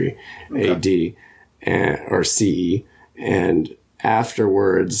century AD or CE. And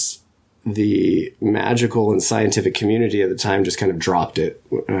afterwards, the magical and scientific community at the time just kind of dropped it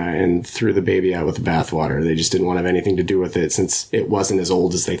and threw the baby out with the bathwater. They just didn't want to have anything to do with it since it wasn't as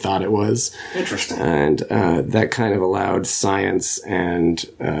old as they thought it was. Interesting. And that kind of allowed science and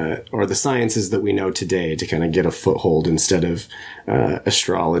or the sciences that we know today to kind of get a foothold instead of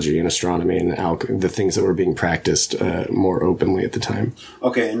astrology and astronomy and the things that were being practiced more openly at the time.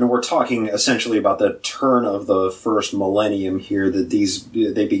 Okay, and we're talking essentially about the turn of the first millennium here, that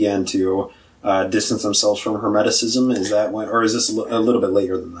they began to distance themselves from Hermeticism. Is that when, or is this a little bit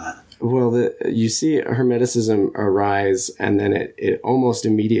later than that? Well, you see Hermeticism arise, and then it almost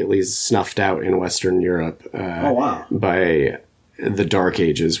immediately is snuffed out in Western Europe by the Dark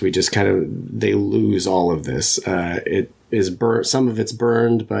Ages. We just they lose all of this. It is burnt. Some of it's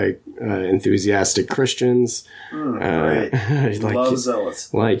burned by enthusiastic Christians. Right. Love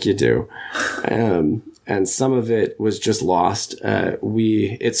zealots. Like you do. And some of it was just lost.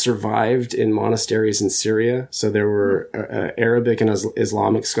 It survived in monasteries in Syria. So there were Arabic and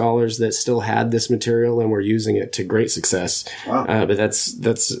Islamic scholars that still had this material and were using it to great success. Wow. But that's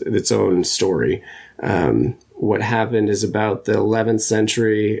its own story. What happened is about the 11th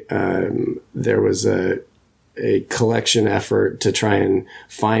century, there was a collection effort to try and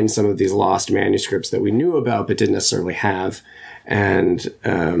find some of these lost manuscripts that we knew about but didn't necessarily have. And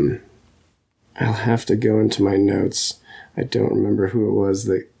I'll have to go into my notes. I don't remember who it was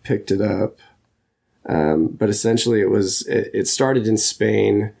that picked it up. But essentially it started in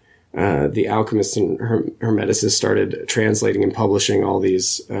Spain. The alchemists and hermeticists started translating and publishing all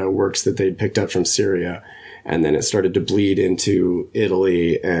these works that they'd picked up from Syria. And then it started to bleed into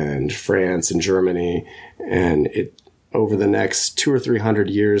Italy and France and Germany. And over the next 200 or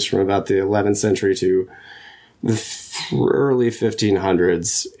 300 years, from about the 11th century to the early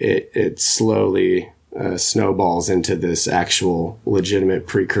 1500s, it slowly snowballs into this actual legitimate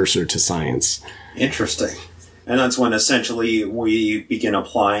precursor to science. Interesting. And that's when essentially we begin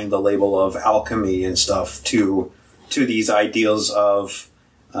applying the label of alchemy and stuff to these ideals of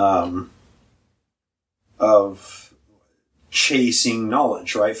chasing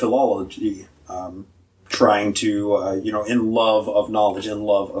knowledge, right? Philology, trying to, in love of knowledge, in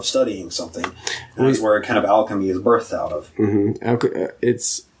love of studying something. And that's where kind of alchemy is birthed out of. Mm-hmm.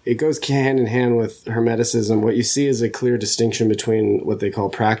 It goes hand in hand with Hermeticism. What you see is a clear distinction between what they call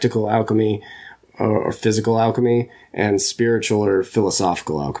practical alchemy or physical alchemy and spiritual or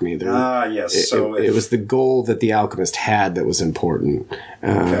philosophical alchemy. Yes. It was the goal that the alchemist had that was important.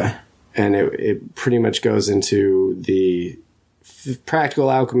 Okay. And it pretty much goes into the practical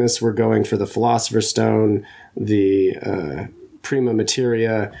alchemists were going for the Philosopher's Stone, the prima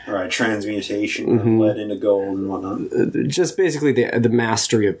materia. Right, transmutation of lead into gold and whatnot. Just basically the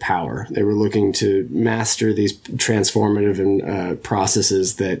mastery of power. They were looking to master these transformative and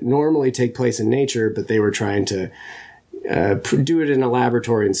processes that normally take place in nature, but they were trying to do it in a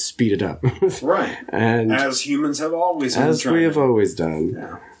laboratory and speed it up. Right. And as humans have always been as we have always done.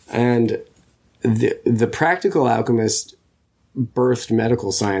 Yeah. And the practical alchemist birthed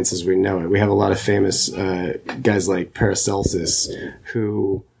medical science as we know it. We have a lot of famous guys like Paracelsus,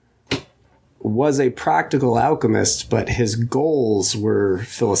 who was a practical alchemist, but his goals were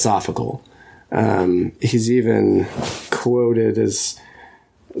philosophical. He's even quoted as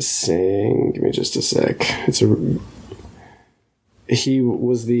saying, give me just a sec. He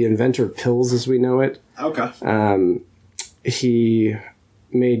was the inventor of pills as we know it. Okay. He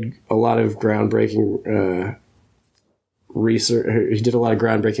made a lot of groundbreaking research. He did a lot of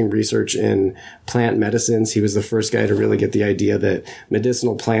groundbreaking research in plant medicines. He was the first guy to really get the idea that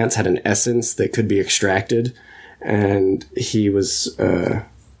medicinal plants had an essence that could be extracted. And he was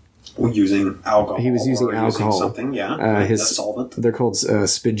using alcohol. He was using alcohol. Using something, yeah. His solvent. They're called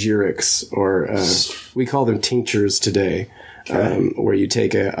spagyrics, or we call them tinctures today. Okay. Where you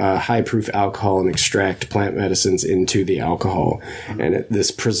take a high-proof alcohol and extract plant medicines into the alcohol, and this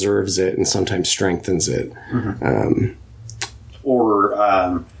preserves it and sometimes strengthens it. Mm-hmm. Or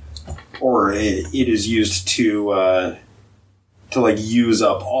it is used to like use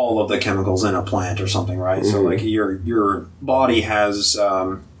up all of the chemicals in a plant or something, right? Mm-hmm. So like your body has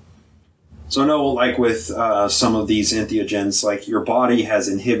So I know, like with some of these entheogens, like your body has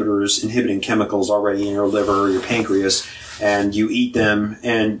inhibiting chemicals already in your liver or your pancreas, and you eat them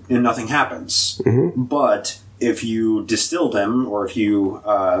and nothing happens. Mm-hmm. But if you distill them, or if you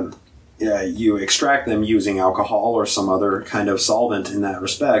you extract them using alcohol or some other kind of solvent in that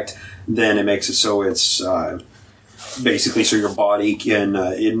respect, then it makes it so it's basically so your body can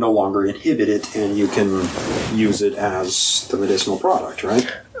it no longer inhibit it, and you can use it as the medicinal product, right?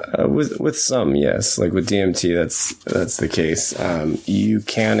 With some, yes. Like with DMT, that's the case. You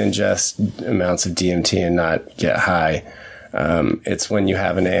can ingest amounts of DMT and not get high. It's when you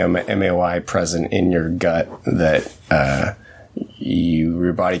have an MAOI present in your gut that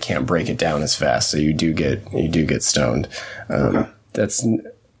your body can't break it down as fast, so you do get stoned. Okay. That's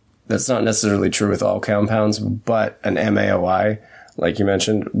not necessarily true with all compounds, but an MAOI, like you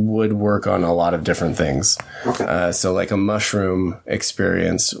mentioned, would work on a lot of different things. Okay. So like a mushroom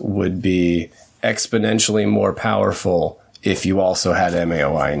experience would be exponentially more powerful if you also had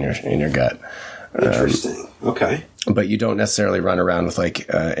MAOI in your gut. Interesting. Okay. But you don't necessarily run around with like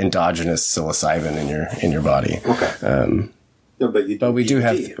endogenous psilocybin in your body. Okay. No, but we do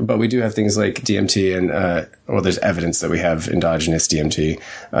have things like DMT and there's evidence that we have endogenous DMT,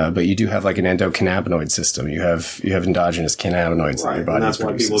 but you do have like an endocannabinoid system. You have endogenous cannabinoids in your body. And that's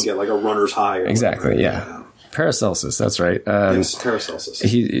why people get like a runner's high. Exactly. Yeah. Paracelsus. That's right. Yes, Paracelsus.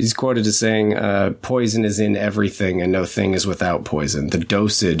 He's quoted as saying, "Poison is in everything, and no thing is without poison. The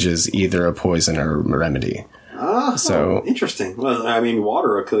dosage is either a poison or a remedy." So interesting. Well, I mean,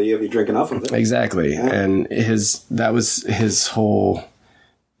 water will kill you if you drink enough of it. Exactly. Yeah. And that was his whole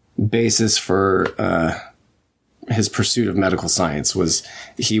basis for his pursuit of medical science. Was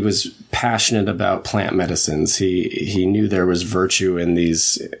he was passionate about plant medicines. He knew there was virtue in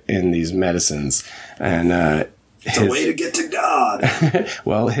these medicines, and it's a way to get to God.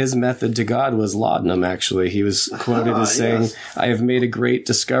 Well, his method to God was laudanum, actually. He was quoted as saying, yes. "I have made a great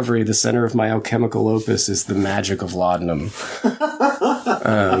discovery. The center of my alchemical opus is the magic of laudanum."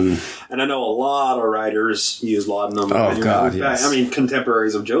 And I know a lot of writers use laudanum. Oh, God, yes. I mean,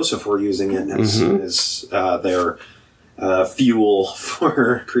 contemporaries of Joseph were using it as their fuel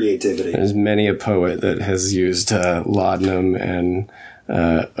for creativity. There's many a poet that has used laudanum and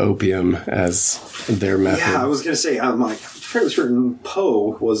opium as their method. Yeah, I was going to say, I'm like fairly certain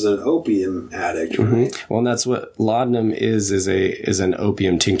Poe was an opium addict, right? Mm-hmm. Well, and that's what laudanum is an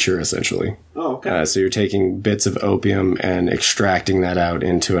opium tincture, essentially. Oh, okay. So you're taking bits of opium and extracting that out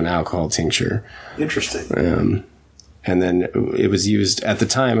into an alcohol tincture. Interesting. And then it was used at the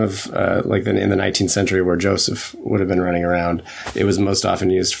time of, in the 19th century where Joseph would have been running around. It was most often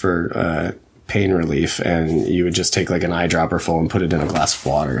used for pain relief, and you would just take like an eyedropper full and put it in a glass of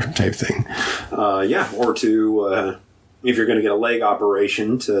water type thing. Or to if you're going to get a leg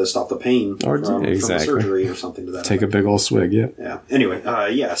operation to stop the pain from a surgery or something to that. Take a big old swig, yeah. Yeah. Anyway,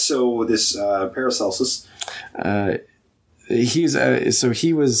 so this Paracelsus,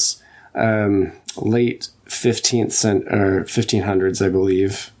 he was late 1500s, I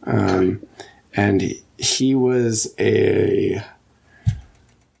believe, and he was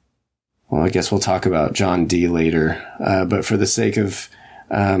well, I guess we'll talk about John Dee later, but for the sake of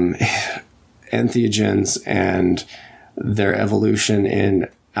entheogens and their evolution in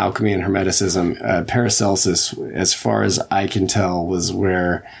alchemy and Hermeticism, Paracelsus, as far as I can tell, was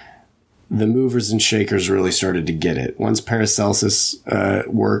where the movers and shakers really started to get it. Once Paracelsus's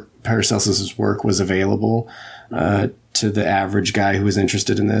work was available to the average guy who was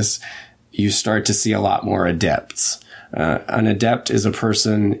interested in this, you start to see a lot more adepts. An adept is a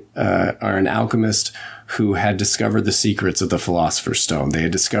person or an alchemist who had discovered the secrets of the Philosopher's Stone. They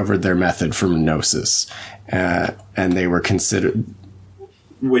had discovered their method from Gnosis, and they were considered...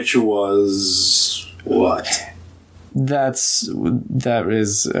 Which was what? That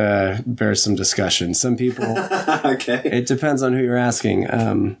bears some discussion. Some people... Okay. It depends on who you're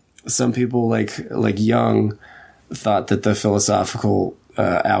asking. Some people, like Jung, thought that the philosophical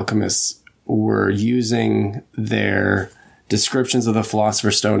alchemists were using their descriptions of the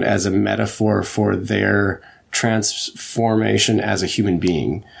Philosopher's Stone as a metaphor for their transformation as a human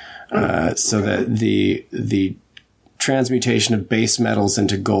being. So that the transmutation of base metals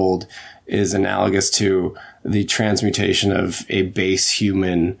into gold is analogous to the transmutation of a base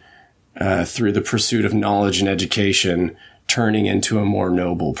human through the pursuit of knowledge and education, turning into a more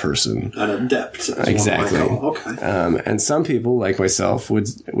noble person. An adept. Exactly. Okay. And some people, like myself,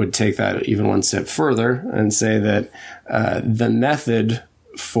 would take that even one step further and say that the method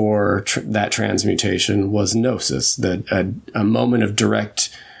for that transmutation was gnosis, that a moment of direct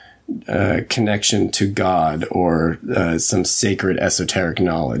connection to God or some sacred esoteric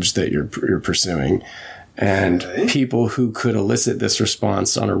knowledge that you're pursuing. And people who could elicit this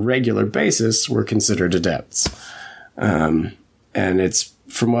response on a regular basis were considered adepts. And it's,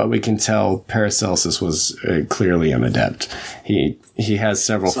 from what we can tell, Paracelsus was clearly an adept. He has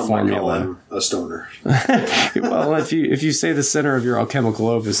several formula. A stoner. Well, if you say the center of your alchemical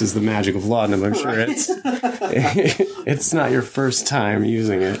opus is the magic of laudanum, I'm sure it's not your first time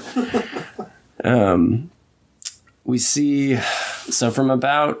using it. We see, so from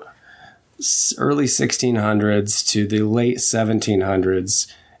about early 1600s to the late 1700s,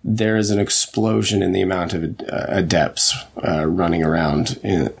 there is an explosion in the amount of adepts running around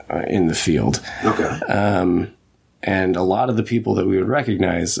in the field. Okay. And a lot of the people that we would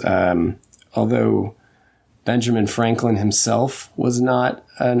recognize, although Benjamin Franklin himself was not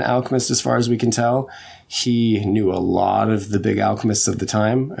an alchemist as far as we can tell, he knew a lot of the big alchemists of the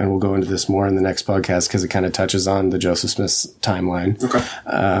time, and we'll go into this more in the next podcast because it kind of touches on the Joseph Smith's timeline. Okay.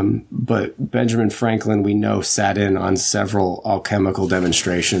 But Benjamin Franklin, we know, sat in on several alchemical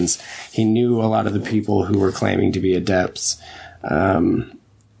demonstrations. He knew a lot of the people who were claiming to be adepts.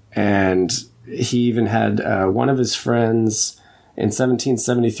 And he even had one of his friends in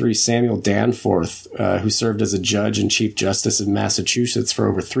 1773, Samuel Danforth, who served as a judge and chief justice of Massachusetts for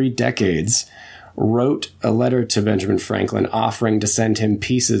over 3 decades, wrote a letter to Benjamin Franklin offering to send him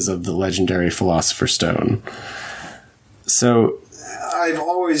pieces of the legendary Philosopher's Stone. So I've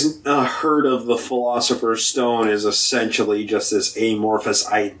always heard of the Philosopher's Stone as essentially just this amorphous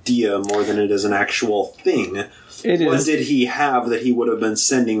idea more than it is an actual thing. What did he have that he would have been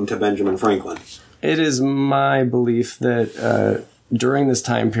sending to Benjamin Franklin? It is my belief that during this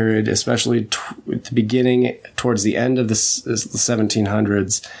time period, especially at the beginning, towards the end of the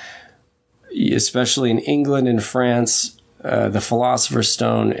 1700s, especially in England and France, the Philosopher's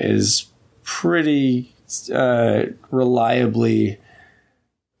Stone is pretty reliably.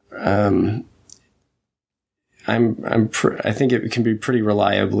 I think it can be pretty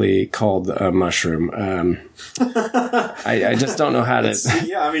reliably called a mushroom. I just don't know how to.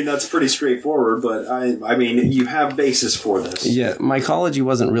 Yeah, I mean that's pretty straightforward, but I mean you have basis for this. Yeah, mycology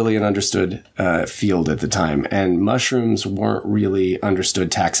wasn't really an understood field at the time, and mushrooms weren't really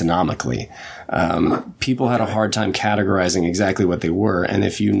understood taxonomically. People had a hard time categorizing exactly what they were, and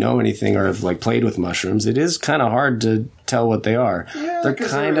if you know anything or have played with mushrooms, it is kind of hard to tell what they are. Yeah, they're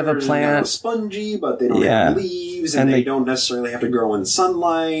kind of a plant, spongy, but they don't have leaves, and they don't necessarily have to grow in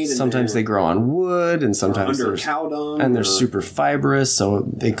sunlight. Sometimes they grow on wood, and sometimes under cow dung, and they're super fibrous. So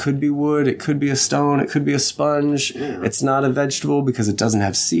they could be wood, it could be a stone, it could be a sponge. Yeah. It's not a vegetable because it doesn't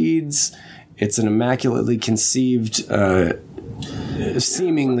have seeds. It's an immaculately conceived.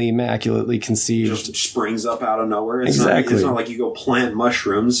 Seemingly immaculately conceived. Just springs up out of nowhere. It's exactly. It's not like you go plant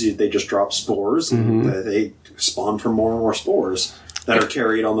mushrooms. They just drop spores and they spawn from more and more spores that are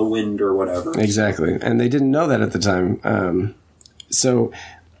carried on the wind or whatever. Exactly. And they didn't know that at the time.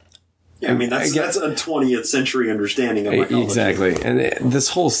 Yeah, I mean, that's a 20th century understanding of mycology. Exactly. And this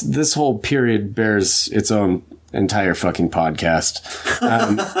whole period bears its own entire fucking podcast.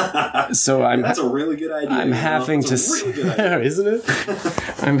 So that's a really good idea. I'm having to, really good idea. Isn't it?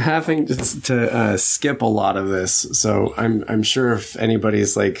 I'm having to skip a lot of this. So I'm sure if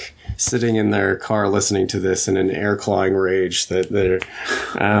anybody's sitting in their car listening to this in an air clawing rage that they're,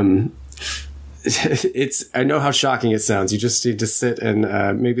 I know how shocking it sounds. You just need to sit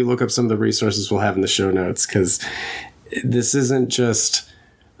and maybe look up some of the resources we'll have in the show notes, because this isn't just.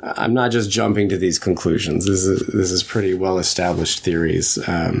 I'm not just jumping to these conclusions. This is pretty well established theories.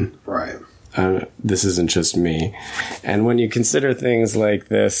 Right. This isn't just me. And when you consider things like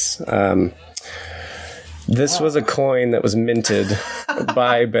this, this was a coin that was minted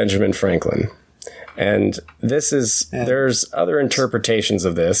by Benjamin Franklin. And there's other interpretations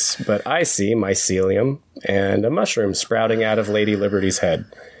of this, but I see mycelium and a mushroom sprouting out of Lady Liberty's head.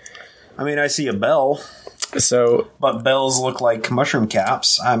 I mean, I see a bell. But bells look like mushroom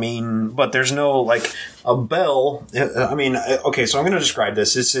caps. I mean, but there's no, a bell. I mean, okay, so I'm going to describe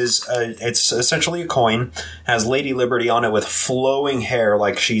this. This is, it's essentially a coin, has Lady Liberty on it with flowing hair,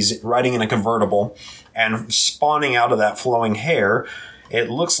 like she's riding in a convertible, and spawning out of that flowing hair, it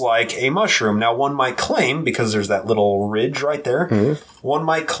looks like a mushroom. Now, one might claim, because there's that little ridge right there, one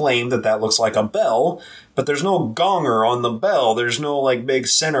might claim that looks like a bell, but there's no gonger on the bell. There's no, big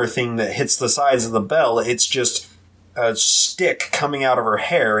center thing that hits the sides of the bell. It's just a stick coming out of her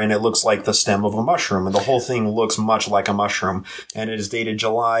hair, and it looks like the stem of a mushroom. And the whole thing looks much like a mushroom. And it is dated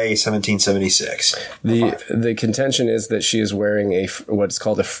July 1776. The contention is that she is wearing what's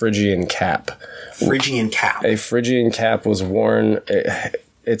called a Phrygian cap. Phrygian cap. A Phrygian cap was worn.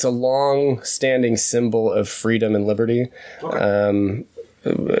 it's a long-standing symbol of freedom and liberty. Okay.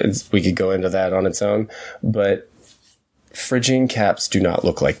 We could go into that on its own, but Phrygian caps do not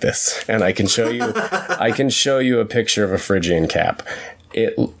look like this. And I can show you a picture of a Phrygian cap.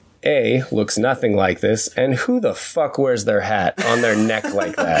 It looks nothing like this, and who the fuck wears their hat on their neck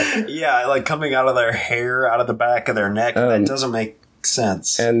like that? Yeah, like coming out of their hair, out of the back of their neck. That doesn't make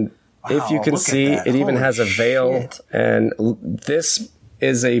sense. And if you can see, it even has a veil, and this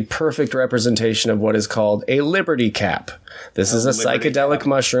is a perfect representation of what is called a liberty cap. This is a psychedelic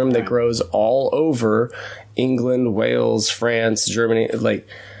mushroom that grows all over England, Wales, France, Germany.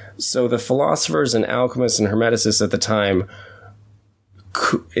 So the philosophers and alchemists and hermeticists at the time,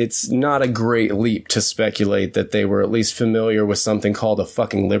 it's not a great leap to speculate that they were at least familiar with something called a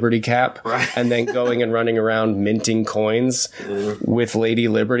fucking liberty cap, right? And then going and running around minting coins with Lady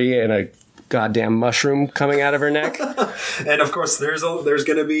Liberty and a goddamn mushroom coming out of her neck. And of course, there's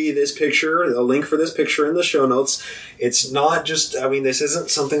going to be this picture, a link for this picture in the show notes. It's not just, this isn't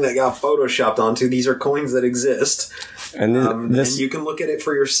something that got photoshopped onto. These are coins that exist. And and you can look at it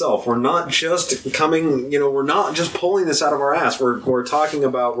for yourself. We're not just we're not just pulling this out of our ass. We're talking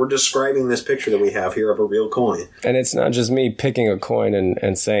about, we're describing this picture that we have here of a real coin. And it's not just me picking a coin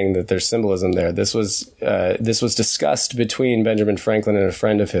and saying that there's symbolism there. This was discussed between Benjamin Franklin and a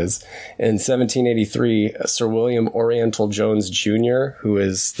friend of his. In 1783, Sir William Oriental Jones Jr., who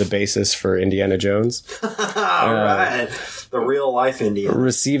is the basis for Indiana Jones. All right. The real life Indian.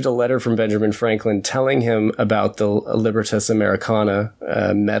 Received a letter from Benjamin Franklin telling him about the Libertas Americana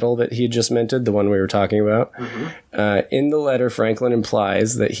metal that he had just minted, the one we were talking about. Mm-hmm. In the letter, Franklin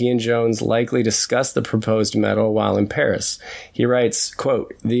implies that he and Jones likely discussed the proposed metal while in Paris. He writes,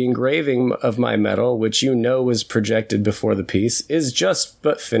 quote, "The engraving of my metal, which you know was projected before the piece, is just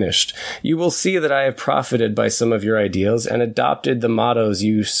but finished. You will see that I have profited by some of your ideals and adopted the mottos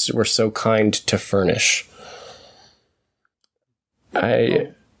you were so kind to furnish."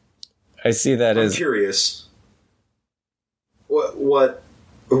 I see that as... I'm curious. What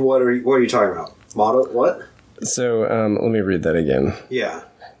are you talking about? Motto? What? So let me read that again. Yeah.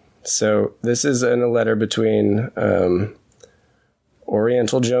 So this is in a letter between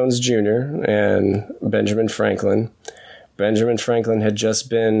Oriental Jones Jr. and Benjamin Franklin. Benjamin Franklin had just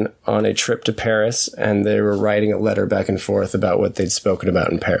been on a trip to Paris, and they were writing a letter back and forth about what they'd spoken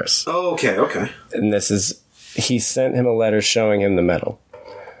about in Paris. Oh, okay. And he sent him a letter showing him the medal.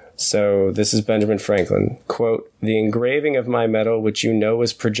 So this is Benjamin Franklin. Quote, "The engraving of my medal, which you know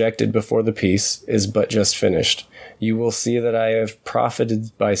was projected before the piece, is but just finished. You will see that I have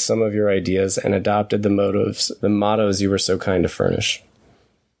profited by some of your ideas and adopted the mottos you were so kind to furnish."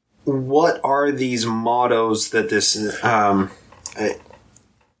 What are these mottos that this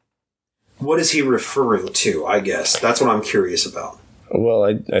what is he referring to, I guess? That's what I'm curious about. Well,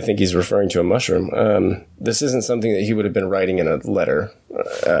 I think he's referring to a mushroom. This isn't something that he would have been writing in a letter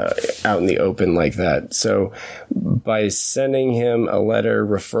out in the open like that. So by sending him a letter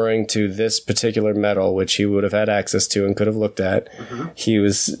referring to this particular metal, which he would have had access to and could have looked at, he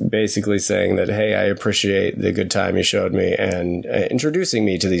was basically saying that, hey, I appreciate the good time you showed me and introducing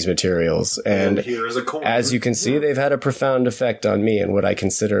me to these materials. And here is a coin. As you can see, they've had a profound effect on me and what I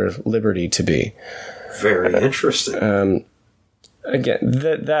consider liberty to be. Very interesting. Again,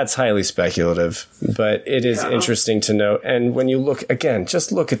 that's highly speculative, but it is interesting to note. And when you look, again,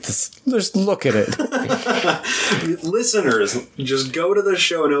 just look at this. Just look at it. Listeners, just go to the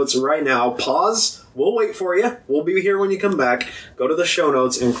show notes right now. Pause. We'll wait for you. We'll be here when you come back. Go to the show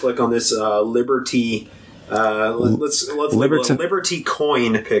notes and click on this Liberty. Let's Liberty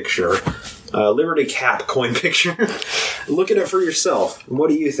coin picture. Liberty cap coin picture. Look at it for yourself. What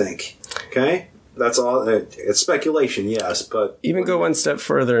do you think? Okay? That's all. It's speculation, yes, but... Even go one step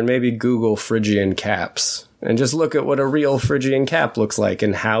further and maybe Google Phrygian caps. And just look at what a real Phrygian cap looks like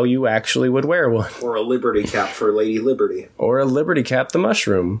and how you actually would wear one. Or a Liberty cap for Lady Liberty. Or a Liberty cap, the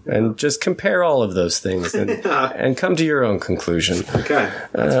mushroom. And just compare all of those things and come to your own conclusion. Okay,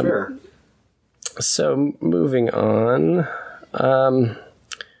 that's fair. So, moving on...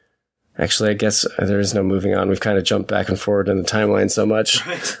 Actually, I guess there is no moving on. We've kind of jumped back and forward in the timeline so much.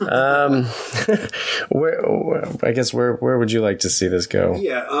 Right. Where would you like to see this go?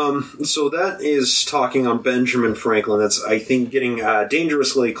 Yeah, so that is talking on Benjamin Franklin. That's, I think, getting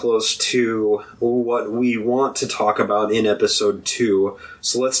dangerously close to what we want to talk about in episode 2.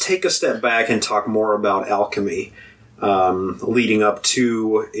 So let's take a step back and talk more about alchemy. Leading up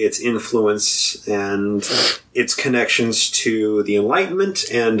to its influence and its connections to the Enlightenment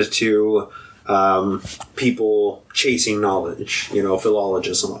and to people chasing knowledge,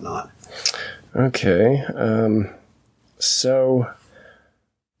 philologists and whatnot. Okay. So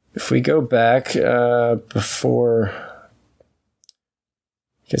If we go back before...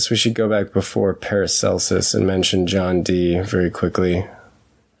 I guess we should go back before Paracelsus and mention John Dee very quickly.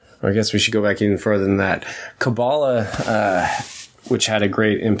 Or I guess we should go back even further than that. Kabbalah, which had a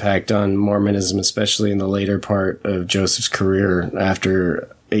great impact on Mormonism, especially in the later part of Joseph's career after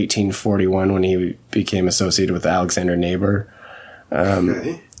 1841 when he became associated with Alexander Niebuhr.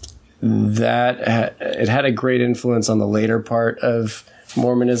 It had a great influence on the later part of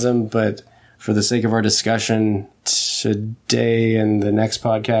Mormonism, but for the sake of our discussion today and the next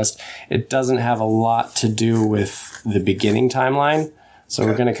podcast, it doesn't have a lot to do with the beginning timeline. So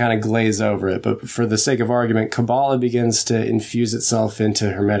we're going to kind of glaze over it. But for the sake of argument, Kabbalah begins to infuse itself into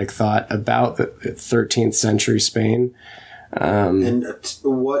Hermetic thought about the 13th century Spain. And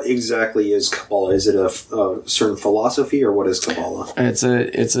what exactly is Kabbalah? Is it a certain philosophy, or what is Kabbalah? It's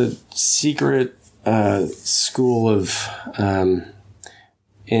a secret school of...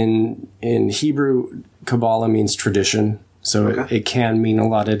 In Hebrew, Kabbalah means tradition, so it can mean a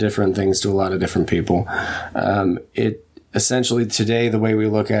lot of different things to a lot of different people. It essentially today, the way we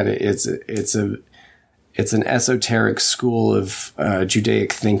look at it, it's an esoteric school of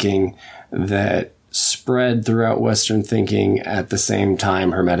Judaic thinking that spread throughout Western thinking at the same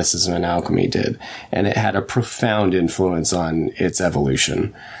time Hermeticism and Alchemy did, and it had a profound influence on its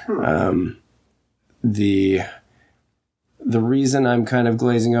evolution. The reason I'm kind of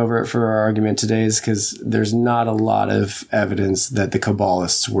glazing over it for our argument today is because there's not a lot of evidence that the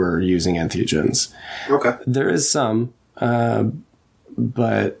Kabbalists were using entheogens. Okay. There is some,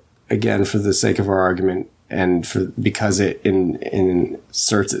 but again, for the sake of our argument and because it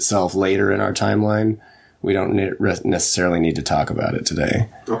inserts itself later in our timeline, we don't necessarily need to talk about it today.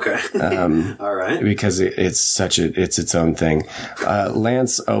 Okay. All right. Because it's its own thing.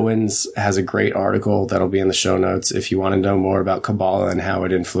 Lance Owens has a great article that'll be in the show notes. If you want to know more about Kabbalah and how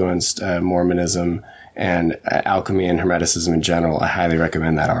it influenced Mormonism and alchemy and Hermeticism in general, I highly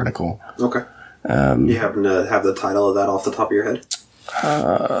recommend that article. Okay. You happen to have the title of that off the top of your head?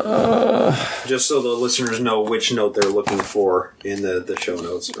 Just so the listeners know which note they're looking for in the show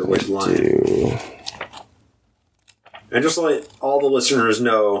notes, or which line. And just to let all the listeners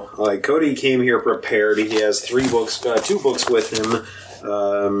know, Cody came here prepared. He has two books with him,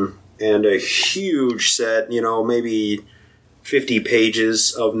 and a huge set, maybe 50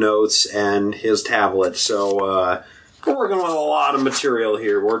 pages of notes, and his tablet. So we're working with a lot of material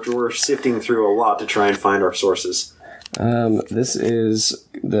here. We're sifting through a lot to try and find our sources. This is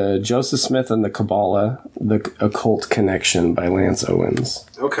the Joseph Smith and the Kabbalah, the Occult Connection by Lance Owens.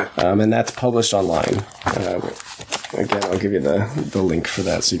 Okay. And that's published online. Again, I'll give you the link for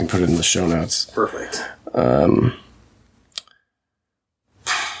that so you can put it in the show notes. Perfect.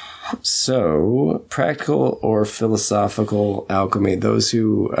 So, practical or philosophical alchemy, those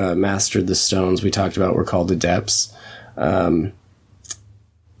who mastered the stones we talked about were called adepts. We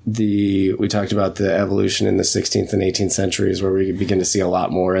talked about the evolution in the 16th and 18th centuries where we begin to see a lot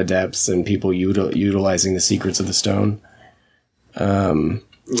more adepts and people utilizing the secrets of the stone.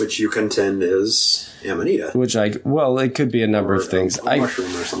 Which you contend is Amanita. It could be a number of things. A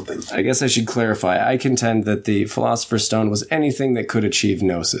mushroom or something. I guess I should clarify. I contend that the Philosopher's Stone was anything that could achieve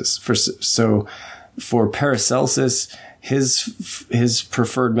gnosis. For Paracelsus, his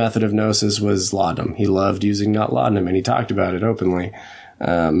preferred method of gnosis was laudanum. He loved using laudanum, and he talked about it openly.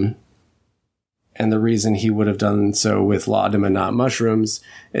 And the reason he would have done so with laudanum and not mushrooms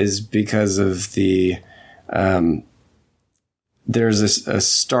is because of there's a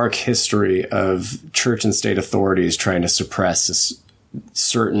stark history of church and state authorities trying to suppress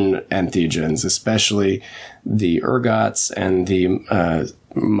certain entheogens, especially the ergots and the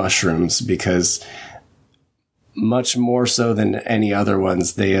mushrooms, because much more so than any other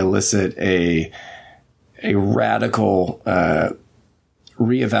ones, they elicit a radical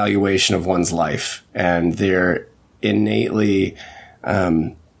reevaluation of one's life, and they're innately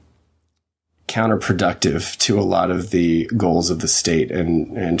counterproductive to a lot of the goals of the state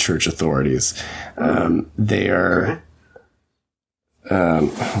and church authorities. They are...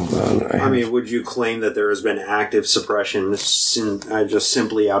 hold on. Would you claim that there has been active suppression just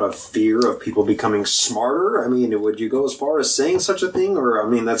simply out of fear of people becoming smarter? Would you go as far as saying such a thing? Or,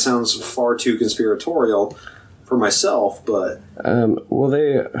 that sounds far too conspiratorial for myself, but... hold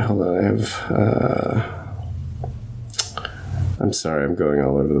on, I have... I'm sorry, I'm going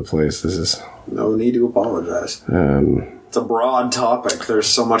all over the place. This is... No need to apologize. It's a broad topic. There's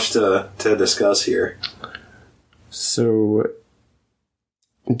so much to discuss here. So,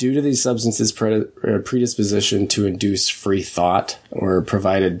 due to these substances' predisposition to induce free thought or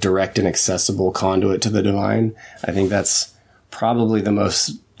provide a direct and accessible conduit to the divine, I think that's probably the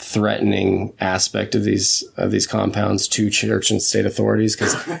most threatening aspect of these compounds to church and state authorities,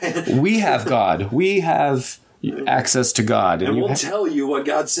 because we have God, we have access to God, and we'll tell you what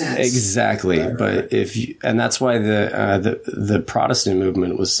God says. Exactly. Right, but and that's why the Protestant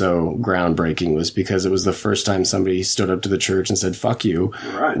movement was so groundbreaking, was because it was the first time somebody stood up to the church and said, "Fuck you.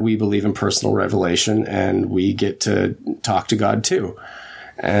 Right. We believe in personal revelation, and we get to talk to God too."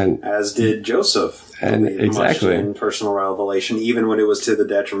 And as did Joseph. And exactly. In personal revelation, even when it was to the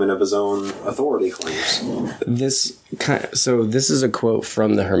detriment of his own authority claims. So this is a quote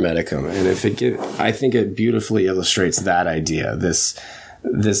from the Hermeticum, and I think it beautifully illustrates that idea.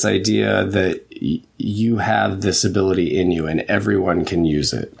 This idea that you have this ability in you, and everyone can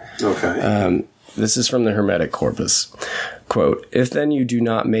use it. Okay. This is from the Hermetic Corpus. Quote, "If then you do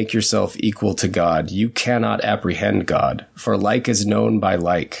not make yourself equal to God, you cannot apprehend God, for like is known by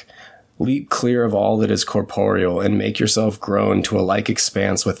like. Leap clear of all that is corporeal, and make yourself grow into a like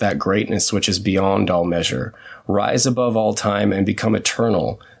expanse with that greatness which is beyond all measure. Rise above all time and become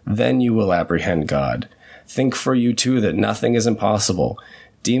eternal. Then you will apprehend God. Think for you too that nothing is impossible.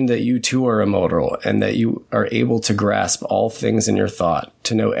 Deem that you too are immortal, and that you are able to grasp all things in your thought,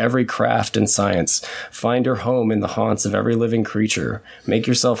 to know every craft and science. Find your home in the haunts of every living creature. Make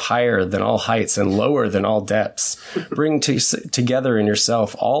yourself higher than all heights and lower than all depths. Bring together in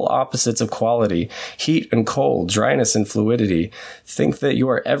yourself all opposites of quality, heat and cold, dryness and fluidity. Think that you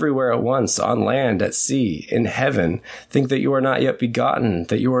are everywhere at once, on land, at sea, in heaven. Think that you are not yet begotten,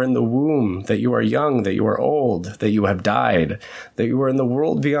 that you are in the womb, that you are young, that you are old, that you have died, that you are in the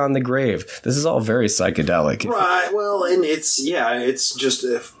world beyond the grave." This is all very psychedelic. Right. Well, and it's just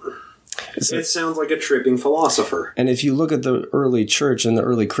it sounds like a tripping philosopher. And if you look at the early church and the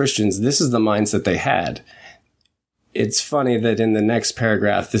early Christians, this is the mindset they had. It's funny that in the next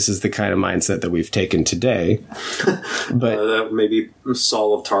paragraph, this is the kind of mindset that we've taken today. But that maybe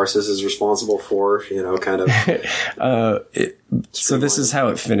Saul of Tarsus is responsible for, kind of. So this is how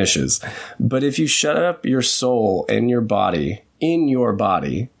it finishes. "But if you shut up your soul and your body, in your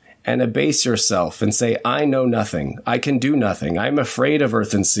body, and abase yourself and say, 'I know nothing. I can do nothing. I'm afraid of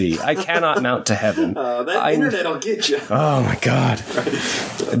earth and sea. I cannot mount to heaven.'" Internet will get you. Oh my God.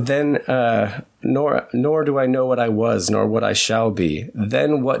 "Then, nor do I know what I was, nor what I shall be.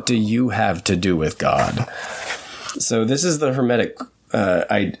 Then what do you have to do with God?" So this is the Hermetic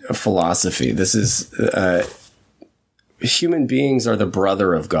philosophy. This is human beings are the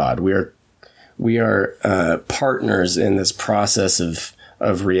brother of God. We are partners in this process of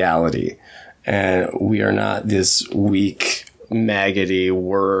reality, and we are not this weak, maggoty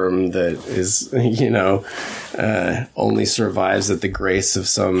worm that is, only survives at the grace of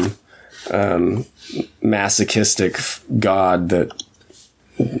some masochistic god that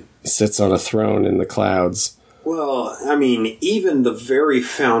sits on a throne in the clouds. Well, I mean, even the very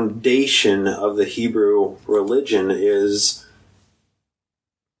foundation of the Hebrew religion is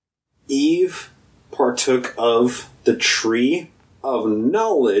Eve partook of the tree of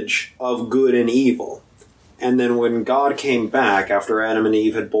knowledge of good and evil. And then when God came back after Adam and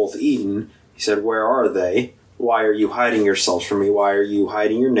Eve had both eaten, he said, "Where are they? Why are you hiding yourselves from me? Why are you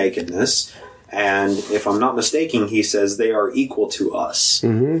hiding your nakedness?" And if I'm not mistaken, he says they are equal to us.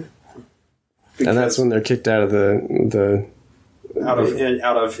 Mm-hmm. And that's when they're kicked out of the out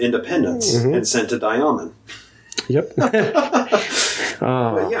of independence and sent to Diamond. Yep.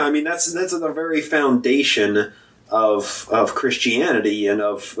 But yeah, I mean that's the very foundation of Christianity and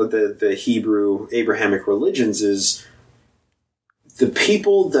of the Hebrew Abrahamic religions is the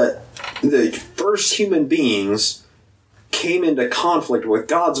people that the first human beings came into conflict with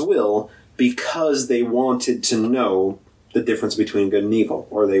God's will because they wanted to know the difference between good and evil,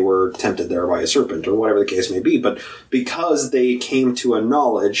 or they were tempted there by a serpent, or whatever the case may be. But because they came to a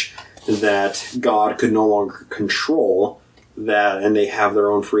knowledge that God could no longer control that, and they have their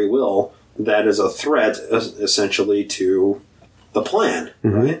own free will, that is a threat, essentially, to the plan,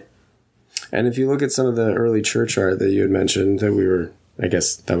 right? And if you look at some of the early church art that you had mentioned, that we were, I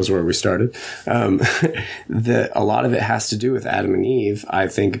guess that was where we started, that a lot of it has to do with Adam and Eve, I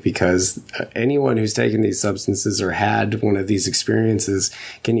think, because anyone who's taken these substances or had one of these experiences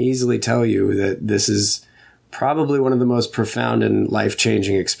can easily tell you that this is probably one of the most profound and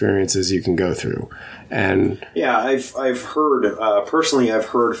life-changing experiences you can go through. And yeah, I've heard, personally, I've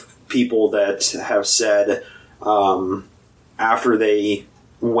heard people that have said after they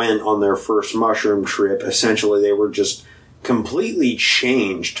went on their first mushroom trip, essentially they were just completely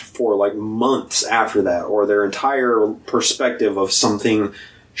changed for like months after that, or their entire perspective of something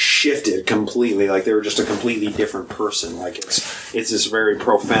shifted completely. Like they were just a completely different person. Like it's this very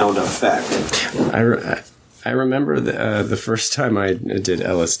profound effect. I remember the first time I did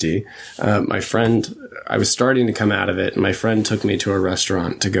LSD, my friend, I was starting to come out of it, and my friend took me to a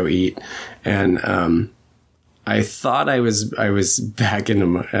restaurant to go eat, and I thought I was back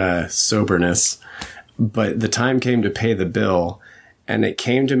into soberness, but the time came to pay the bill, and it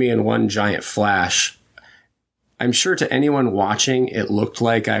came to me in one giant flash. I'm sure to anyone watching, it looked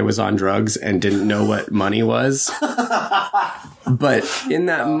like I was on drugs and didn't know what money was. But in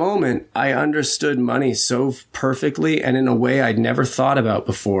that moment, I understood money so perfectly and in a way I'd never thought about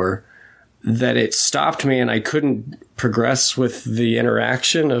before that it stopped me and I couldn't progress with the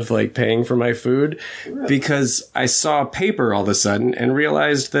interaction of like paying for my food because I saw paper all of a sudden and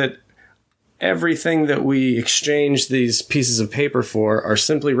realized that everything that we exchange these pieces of paper for are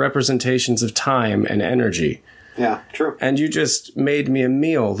simply representations of time and energy. Yeah, true. And you just made me a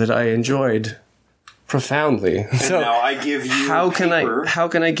meal that I enjoyed profoundly. And so now I give you how can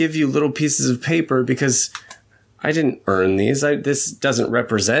I give you little pieces of paper because I didn't earn these. This doesn't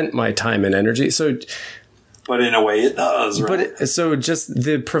represent my time and energy. So, but in a way, it does. Right? So just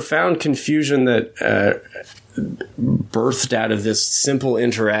the profound confusion that birthed out of this simple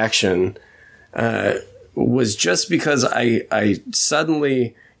interaction was just because I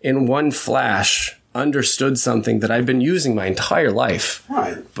suddenly, in one flash, understood something that I've been using my entire life,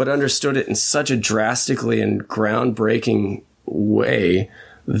 right? But understood it in such a drastically and groundbreaking way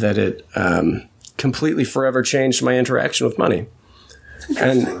that it completely forever changed my interaction with money.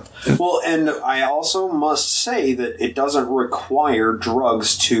 And I also must say that it doesn't require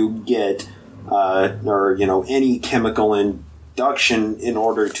drugs to get any chemical induction in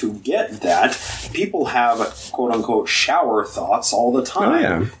order to get that. People have quote unquote shower thoughts all the time.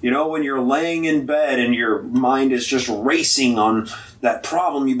 Oh, yeah. When you're laying in bed and your mind is just racing on that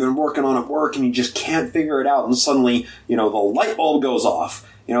problem you've been working on at work and you just can't figure it out, and suddenly, the light bulb goes off.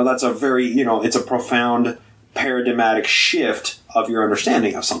 That's a very, it's a profound paradigmatic shift of your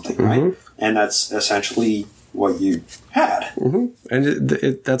understanding of something, right? And that's essentially what you had. And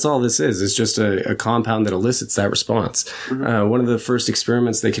that's all this is. It's just a compound that elicits that response. One of the first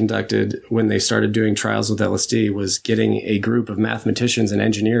experiments they conducted when they started doing trials with LSD was getting a group of mathematicians and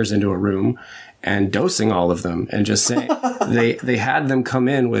engineers into a room and dosing all of them and just saying they had them come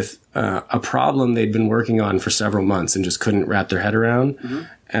in with a problem they'd been working on for several months and just couldn't wrap their head around.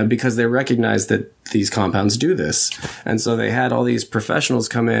 And because they recognized that these compounds do this. And so they had all these professionals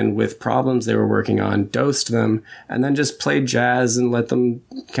come in with problems they were working on, dosed them, and then just played jazz and let them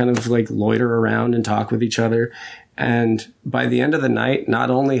kind of like loiter around and talk with each other. And by the end of the night,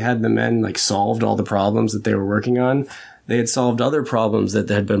 not only had the men like solved all the problems that they were working on, they had solved other problems that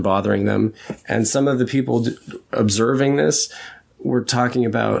had been bothering them. And some of the people observing this were talking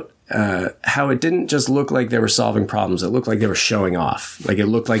about how it didn't just look like they were solving problems. It looked like they were showing off. Like it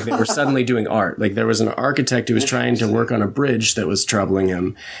looked like they were suddenly doing art. Like there was an architect who was trying to work on a bridge that was troubling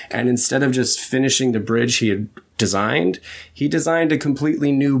him. And instead of just finishing the bridge he had designed, he designed a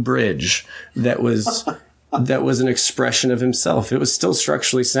completely new bridge that was an expression of himself. It was still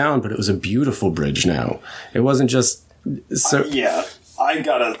structurally sound, but it was a beautiful bridge now. It wasn't just so. I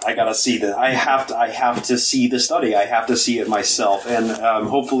gotta see that. I have to see the study. I have to see it myself, and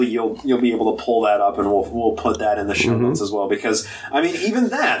hopefully you'll be able to pull that up, and we'll put that in the show notes as well. Because even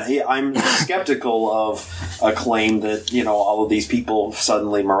that, I'm skeptical of a claim that all of these people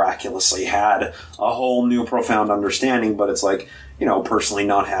suddenly miraculously had a whole new profound understanding. But it's like personally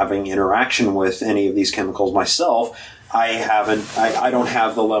not having interaction with any of these chemicals myself. I don't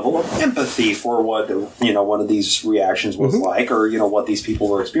have the level of empathy for what, one of these reactions was like, or, what these people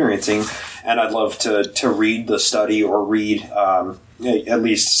were experiencing. And I'd love to read the study or read, at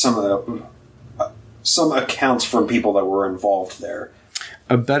least some accounts from people that were involved there.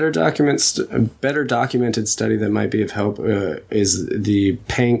 A better documented study that might be of help is the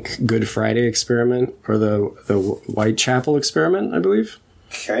Pank Good Friday experiment, or the Whitechapel experiment, I believe.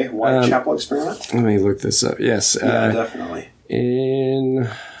 Okay, Whitechapel experiment? Let me look this up. Yes. Definitely.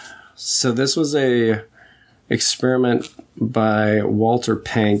 So this was a experiment by Walter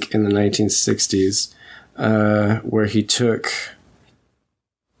Pank in the 1960s, where he took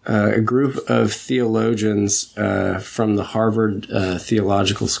a group of theologians from the Harvard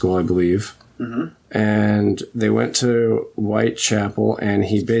Theological School, I believe, and they went to Whitechapel, and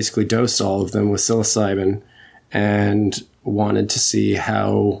he basically dosed all of them with psilocybin and wanted to see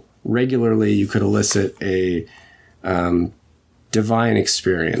how regularly you could elicit a divine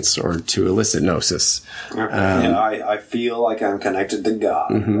experience, or to elicit gnosis. I feel like I'm connected to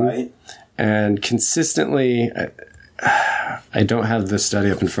God, right? And consistently, I don't have the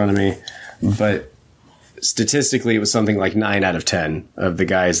study up in front of me, but statistically, it was something like 9 out of 10 of the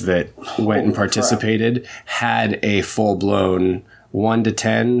guys that went and participated had a full-blown 1 to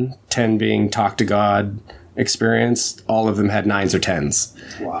 10, 10 being talk to God experience. All of them had 9s or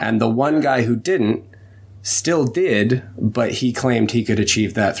 10s. Wow. And the one guy who didn't still did, but he claimed he could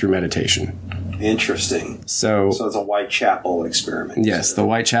achieve that through meditation. Interesting. So it's a Whitechapel experiment. Yes, the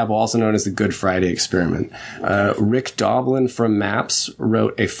Whitechapel, also known as the Good Friday experiment. Rick Doblin from MAPS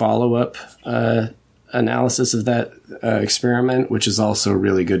wrote a follow-up analysis of that experiment, which is also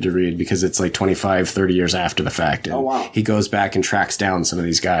really good to read because it's like 25, 30 years after the fact. And he goes back and tracks down some of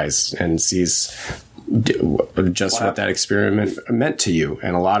these guys and sees just what that experiment meant to you.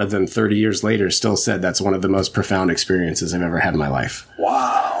 And a lot of them 30 years later still said that's one of the most profound experiences I've ever had in my life.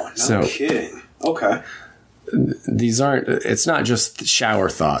 Wow. No kidding. Okay. These aren't, it's not just shower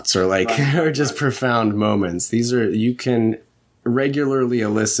thoughts or like, or just profound moments. These are, you can regularly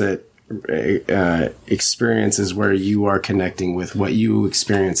elicit experiences where you are connecting with what you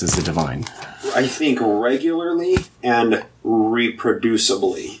experience as the divine. I think regularly and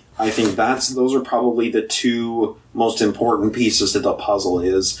reproducibly. I think those are probably the two most important pieces to the puzzle.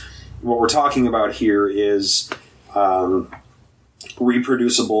 Is what we're talking about here is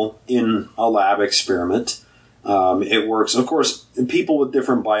reproducible in a lab experiment. It works. Of course, people with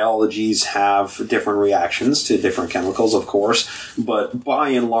different biologies have different reactions to different chemicals, of course, but by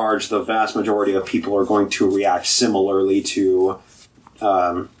and large, the vast majority of people are going to react similarly to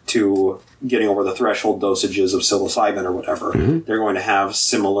getting over the threshold dosages of psilocybin or whatever. Mm-hmm. They're going to have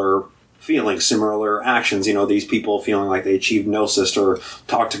similar feelings, similar actions. You know, these people feeling like they achieved gnosis or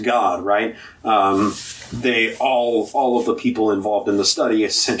talk to God, right? They all of the people involved in the study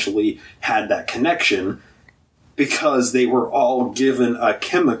essentially had that connection because they were all given a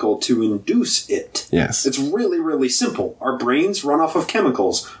chemical to induce it. Yes. It's really, really simple. Our brains run off of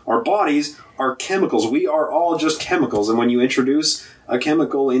chemicals. Our bodies are chemicals. We are all just chemicals. And when you introduce a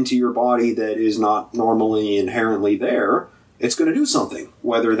chemical into your body that is not normally inherently there, it's going to do something,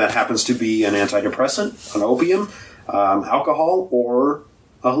 whether that happens to be an antidepressant, an opium, alcohol, or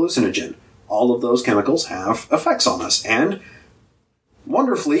a hallucinogen. All of those chemicals have effects on us. And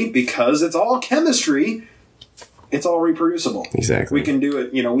wonderfully, because it's all chemistry, it's all reproducible. Exactly. We can do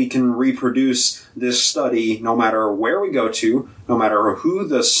it, we can reproduce this study no matter where we go to, no matter who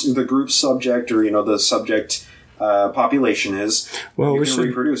the group subject or, the subject population is. Well, we can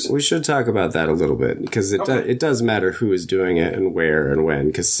reproduce it. We should talk about that a little bit because it does matter who is doing it and where and when,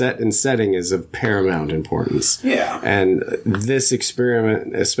 because setting is of paramount importance. Yeah. And this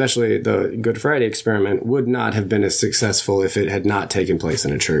experiment, especially the Good Friday experiment, would not have been as successful if it had not taken place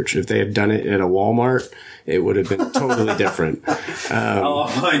in a church. If they had done it at a Walmart, it would have been totally different.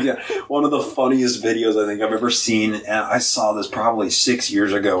 Oh my God. One of the funniest videos I think I've ever seen, and I saw this probably 6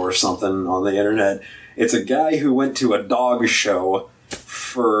 years ago or something on the internet. It's a guy who went to a dog show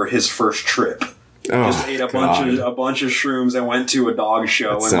for his first trip. Just ate a bunch of shrooms and went to a dog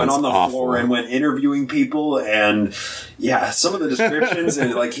show and went on the floor and went interviewing people. And yeah, some of the descriptions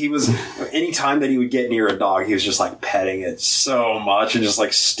and like any time that he would get near a dog, he was just like petting it so much and just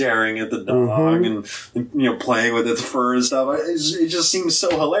like staring at the dog and playing with its fur and stuff. It just seems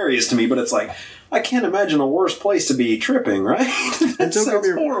so hilarious to me, but it's like, I can't imagine a worse place to be tripping, right? That sounds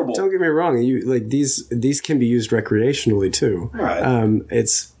horrible. Don't get me wrong. These can be used recreationally too. Right.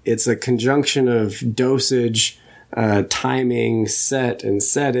 It's a conjunction of dosage, timing, set and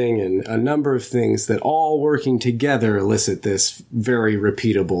setting, and a number of things that all working together elicit this very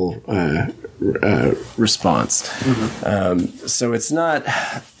repeatable response. Mm-hmm. So it's not.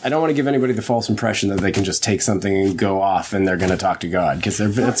 I don't want to give anybody the false impression that they can just take something and go off and they're going to talk to God, because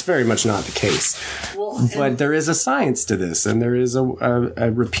that's very much not the case. But there is a science to this, and there is a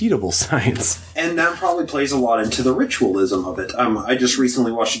repeatable science. And that probably plays a lot into the ritualism of it. I just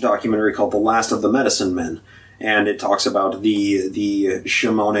recently watched a documentary called The Last of the Medicine Men, and it talks about the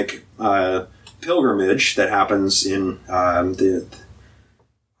shamanic pilgrimage that happens in I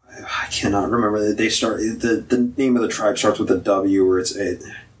cannot remember. They start the name of the tribe starts with a W, or it's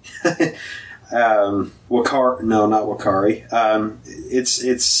Wakari. No, not Wakari.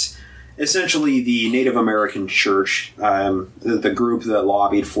 It's essentially the Native American Church, the group that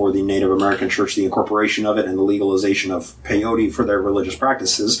lobbied for the Native American Church, the incorporation of it, and the legalization of peyote for their religious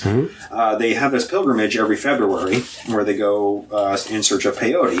practices. Mm-hmm. They have this pilgrimage every February where they go in search of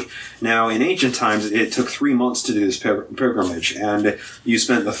peyote. Now, in ancient times, it took 3 months to do this pilgrimage, and you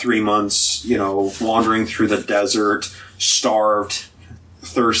spent the 3 months, wandering through the desert, starved,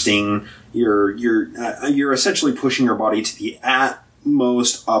 thirsting. You're essentially pushing your body to the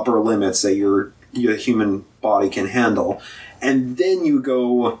most upper limits that your human body can handle, and then you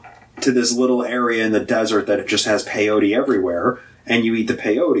go to this little area in the desert that it just has peyote everywhere, and you eat the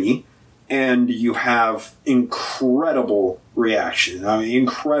peyote, and you have incredible reaction. I mean,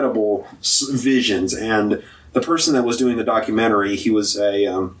 incredible visions. And the person that was doing the documentary, he was I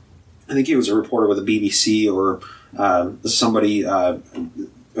think he was a reporter with the BBC or somebody,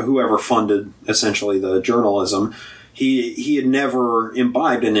 whoever funded essentially the journalism. He had never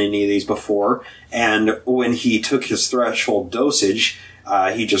imbibed in any of these before, and when he took his threshold dosage,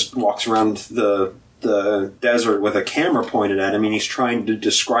 he just walks around the desert with a camera pointed at him, and he's trying to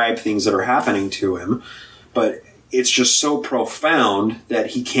describe things that are happening to him, but it's just so profound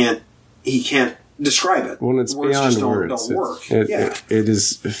that he can't describe it. Well, it's words beyond words. Don't work.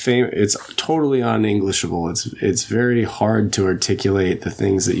 It's totally unenglishable. It's very hard to articulate the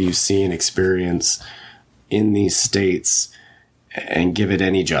things that you see and experience in these states and give it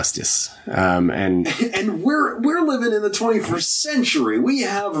any justice. And we're living in the 21st century. We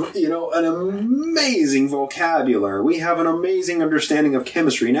have, an amazing vocabulary. We have an amazing understanding of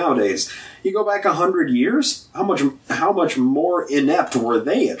chemistry nowadays. You go back 100 years, how much more inept were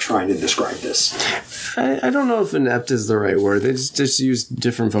they at trying to describe this? I don't know if inept is the right word. They just use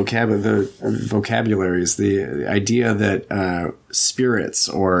different vocabularies. The idea that spirits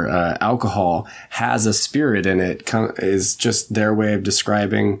or alcohol has a spirit in it is just their way of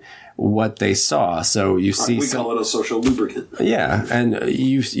describing what they saw. So you see, we call it a social lubricant. Yeah, and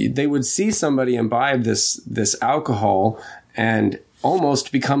they would see somebody imbibe this alcohol and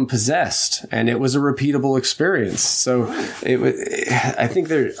almost become possessed, and it was a repeatable experience. So I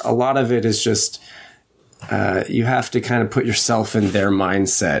think a lot of it is just you have to kind of put yourself in their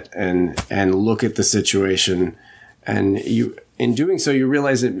mindset and look at the situation, and in doing so, you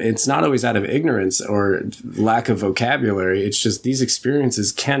realize it's not always out of ignorance or lack of vocabulary. It's just these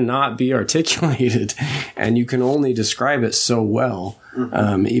experiences cannot be articulated, and you can only describe it so well.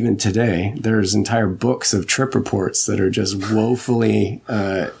 Mm-hmm. Even today, there's entire books of trip reports that are just woefully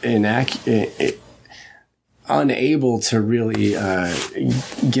unable to really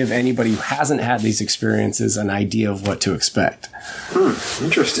give anybody who hasn't had these experiences an idea of what to expect.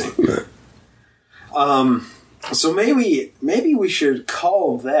 Interesting. So maybe we should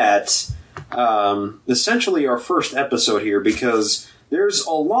call that essentially our first episode here, because there's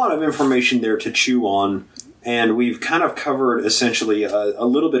a lot of information there to chew on, and we've kind of covered essentially a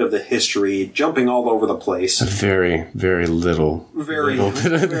little bit of the history, jumping all over the place. A very, very little.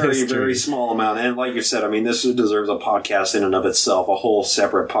 Very small amount. And like you said, I mean, this deserves a podcast in and of itself, a whole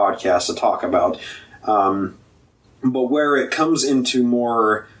separate podcast to talk about. But where it comes into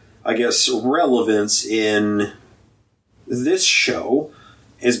more, I guess, relevance in this show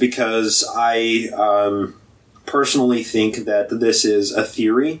is because I personally think that this is a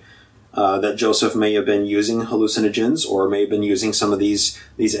theory that Joseph may have been using hallucinogens or may have been using some of these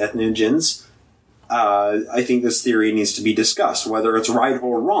entheogens. I think this theory needs to be discussed. Whether it's right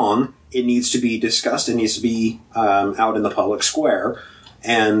or wrong, it needs to be discussed. It needs to be out in the public square.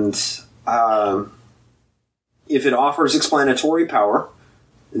 And if it offers explanatory power,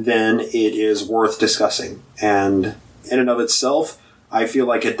 then it is worth discussing. And in and of itself, I feel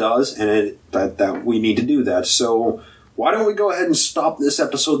like it does, and that we need to do that. So why don't we go ahead and stop this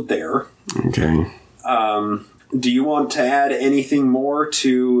episode there? Okay. Do you want to add anything more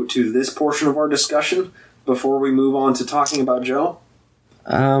to this portion of our discussion before we move on to talking about Joe?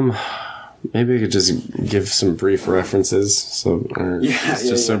 Maybe we could just give some brief references, so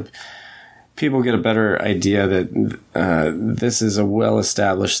people get a better idea that this is a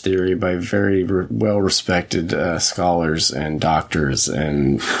well-established theory by very well-respected scholars and doctors,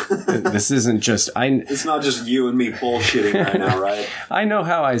 and this isn't just... It's not just you and me bullshitting right now, right? I know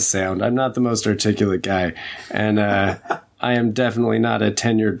how I sound. I'm not the most articulate guy, and I am definitely not a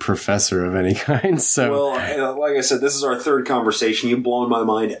tenured professor of any kind. So, well, like I said, this is our third conversation. You've blown my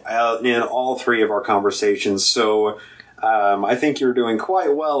mind out in all three of our conversations, so... I think you're doing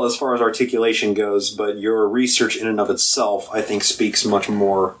quite well as far as articulation goes, but your research in and of itself, I think, speaks much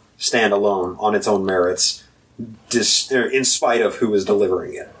more standalone on its own merits, in spite of who is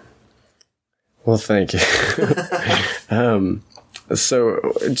delivering it. Well, thank you. So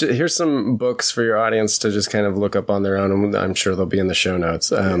here's some books for your audience to just kind of look up on their own, and I'm sure they'll be in the show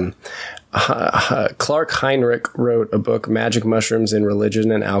notes. Clark Heinrich wrote a book, Magic Mushrooms in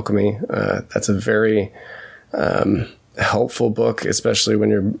Religion and Alchemy. That's a very... helpful book, especially when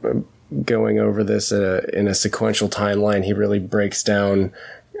you're going over this in a sequential timeline. He really breaks down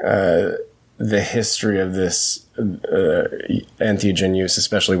the history of this entheogen use,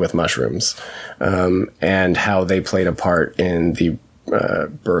 especially with mushrooms, and how they played a part in the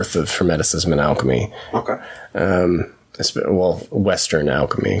birth of Hermeticism and Alchemy. Okay. Western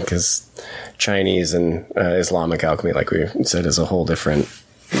alchemy, because Chinese and Islamic alchemy, like we said, is a whole different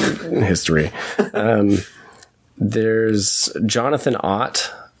history. There's Jonathan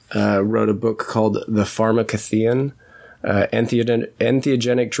Ott wrote a book called The Pharmacotheon,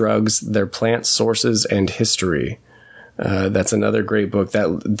 Entheogenic Drugs, Their Plant Sources and History. That's another great book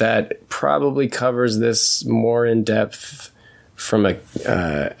that probably covers this more in depth from a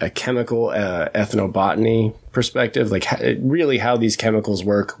chemical ethnobotany perspective, like really how these chemicals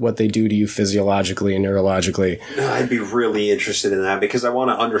work, what they do to you physiologically and neurologically. I'd be really interested in that because I want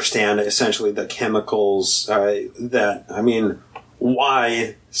to understand essentially the chemicals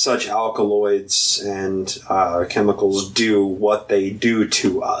why such alkaloids and chemicals do what they do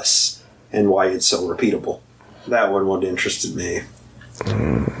to us and why it's so repeatable. That one would interest me.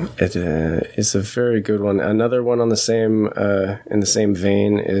 It is a very good one. Another one on the same in the same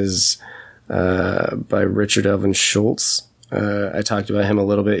vein is by Richard Elvin Schultz. I talked about him a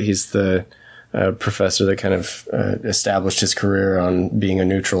little bit. He's the professor that kind of established his career on being a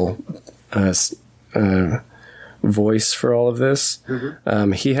neutral voice for all of this.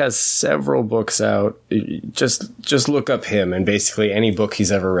 Mm-hmm. He has several books out. Just look up him, and basically any book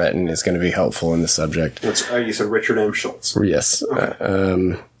he's ever written is going to be helpful in the subject. That's you said Richard M. Schultz. Yes.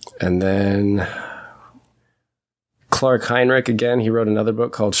 Okay. And then Clark Heinrich, again, he wrote another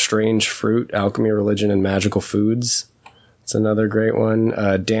book called Strange Fruit, Alchemy, Religion, and Magical Foods. It's another great one.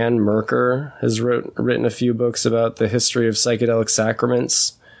 Dan Merker has written a few books about the history of psychedelic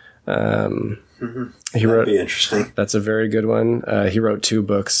sacraments. That'd be interesting. That's a very good one. He wrote 2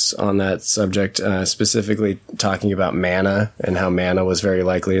 books on that subject, specifically talking about manna and how manna was very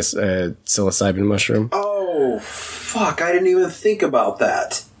likely a psilocybin mushroom. Oh, fuck. I didn't even think about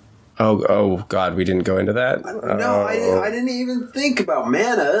that. Oh, God, we didn't go into that? I didn't even think about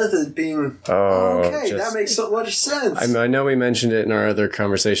manna as being... that makes so much sense. I know we mentioned it in our other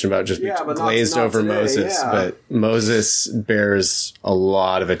conversation about just glazed not over today, Moses, but Moses bears a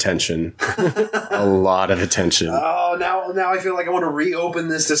lot of attention. A lot of attention. Oh, now I feel like I want to reopen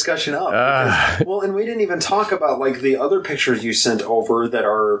this discussion up. And we didn't even talk about like the other pictures you sent over that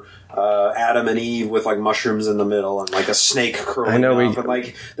are Adam and Eve with like mushrooms in the middle and like a snake curling up. But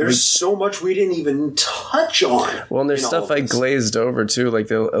like there's so much we didn't even touch on. Well, and there's stuff I glazed over too, like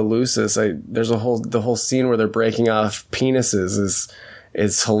the Eleusis. There's the whole scene where they're breaking off penises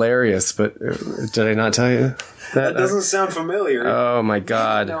is hilarious. But did I not tell you? That doesn't sound familiar. Oh my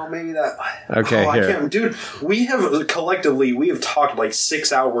God! No, maybe that. Okay, I can't, dude. We have talked like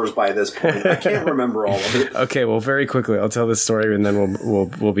 6 hours by this point. I can't remember all of it. Okay, well, very quickly, I'll tell this story and then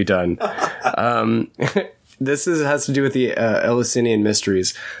we'll be done. This has to do with the Eleusinian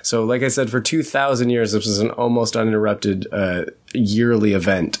mysteries. So, like I said, for 2,000 years, this was an almost uninterrupted yearly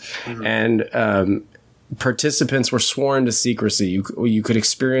event, and participants were sworn to secrecy. You could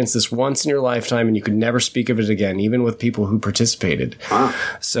experience this once in your lifetime, and you could never speak of it again, even with people who participated.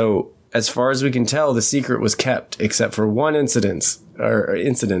 So, as far as we can tell, the secret was kept, except for one incident.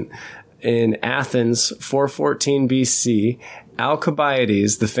 In Athens, 414 BC,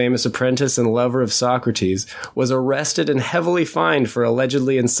 Alcibiades, the famous apprentice and lover of Socrates, was arrested and heavily fined for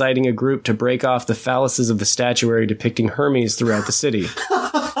allegedly inciting a group to break off the phalluses of the statuary depicting Hermes throughout the city.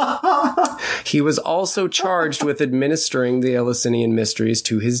 He was also charged with administering the Eleusinian mysteries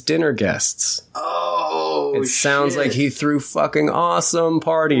to his dinner guests. Oh, it sounds like he threw fucking awesome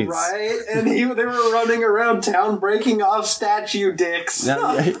parties. Right? And they were running around town breaking off statue dicks.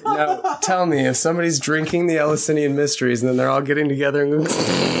 Now, tell me, if somebody's drinking the Eleusinian mysteries and then they're all getting together and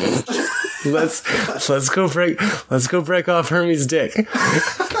let's go break off Hermes' dick.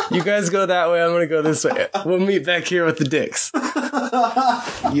 You guys go that way, I'm gonna go this way. We'll meet back here with the dicks.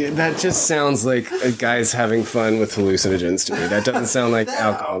 Yeah, that just sounds like guys having fun with hallucinogens to me. That doesn't sound like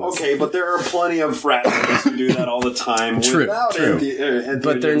alcohol. Okay, but there are plenty of frat boys who do that all the time. True.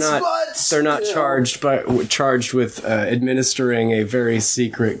 But they're not charged with administering a very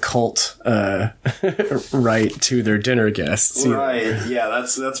secret cult rite to their dinner guests. Right. Yeah,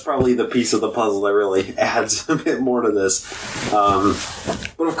 that's probably the piece of the puzzle that really adds a bit more to this.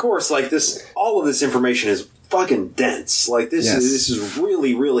 But of course, like all of this information is fucking dense. Like this is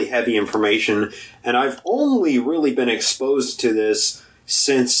really, really heavy information, and I've only really been exposed to this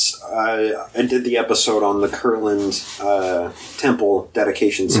since I did the episode on the Kirtland temple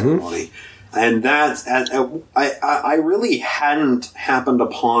dedication ceremony. And that I really hadn't happened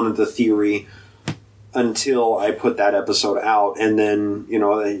upon the theory until I put that episode out, and then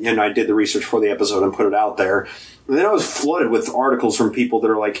and I did the research for the episode and put it out there. And then I was flooded with articles from people that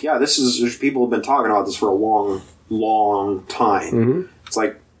are like, yeah, there's people have been talking about this for a long, long time. It's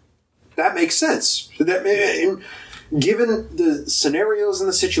like, that makes sense. given the scenarios and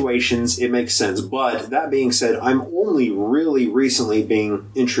the situations, it makes sense. But that being said, I'm only really recently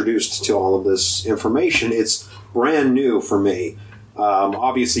being introduced to all of this information. It's brand new for me.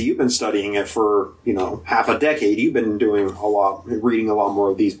 Obviously, you've been studying it for, half a decade. You've been reading a lot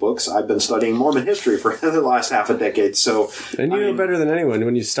more of these books. I've been studying Mormon history for the last half a decade. So, and you know better than anyone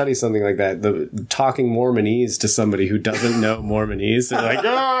when you study something like that. The talking Mormonese to somebody who doesn't know Mormonese, they're like,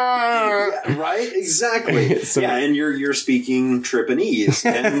 ah! Yeah, right? Exactly. So, and you're speaking Trippinese,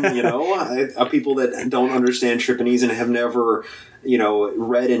 and people that don't understand Trippinese and have never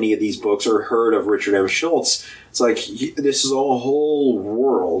read any of these books or heard of Richard M. Schultz. It's like, this is a whole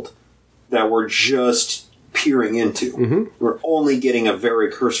world that we're just peering into. Mm-hmm. We're only getting a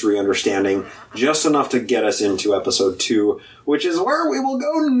very cursory understanding, just enough to get us into episode 2, which is where we will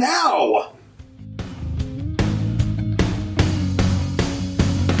go now.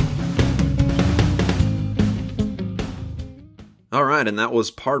 All right, and that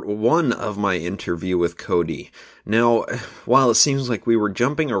was part 1 of my interview with Cody. Now, while it seems like we were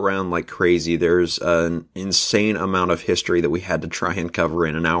jumping around like crazy, there's an insane amount of history that we had to try and cover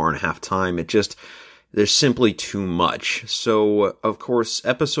in an hour and a half time. There's simply too much. So, of course,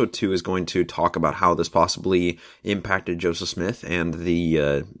 episode 2 is going to talk about how this possibly impacted Joseph Smith and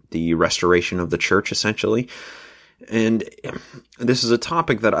the restoration of the church, essentially. And this is a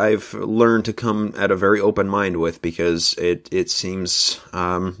topic that I've learned to come at a very open mind with because it seems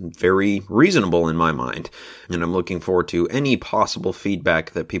very reasonable in my mind. And I'm looking forward to any possible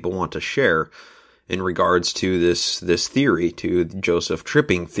feedback that people want to share in regards to this theory, to Joseph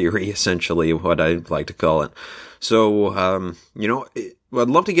tripping theory, essentially, what I'd like to call it. So, I'd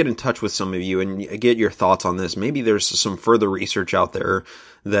love to get in touch with some of you and get your thoughts on this. Maybe there's some further research out there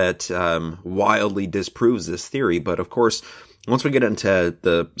that wildly disproves this theory. But of course, once we get into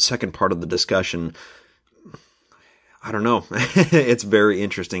the second part of the discussion, I don't know. It's very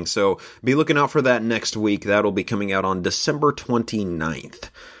interesting. So be looking out for that next week. That'll be coming out on December 29th.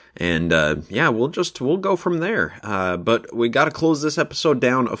 And, we'll go from there. But we gotta close this episode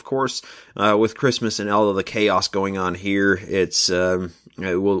down, of course, with Christmas and all of the chaos going on here. It's, we'll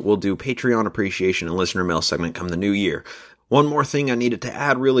do Patreon appreciation and listener mail segment come the new year. One more thing I needed to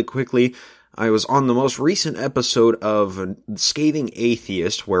add really quickly. I was on the most recent episode of Scathing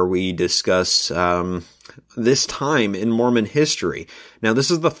Atheist, where we discuss, this time in Mormon history. Now,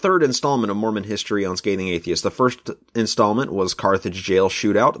 this is the 3rd installment of Mormon history on Scathing Atheist. The first installment was Carthage Jail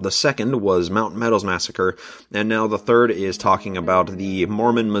Shootout. The second was Mountain Meadows Massacre. And now the third is talking about the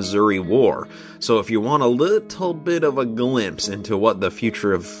Mormon-Missouri War. So if you want a little bit of a glimpse into what the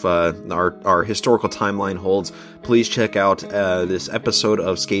future of our historical timeline holds, please check out this episode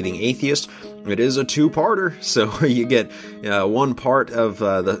of Scathing Atheist. It is a 2-parter, so you get one part of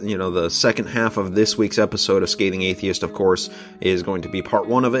the second half of this week's episode of Scathing Atheist, of course, is going to be part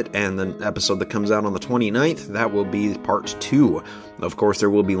 1 of it, and the episode that comes out on the 29th, that will be part 2. Of course, there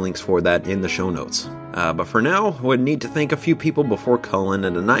will be links for that in the show notes. But for now, I would need to thank a few people before calling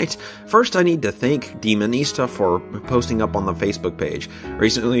it a night. First, I need to thank Demonista for posting up on the Facebook page.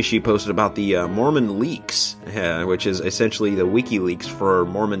 Recently, she posted about the Mormon leaks, which is essentially the WikiLeaks for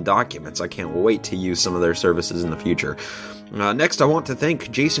Mormon documents. I can't wait to use some of their services in the future. Next, I want to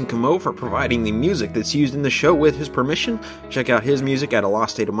thank Jason Camo for providing the music that's used in the show with his permission. Check out his music at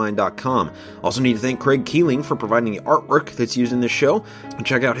aloststateofmind.com. Also need to thank Craig Keeling for providing the artwork that's used in this show. And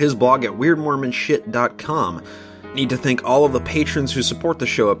check out his blog at weirdmormonshit.com. Need to thank all of the patrons who support the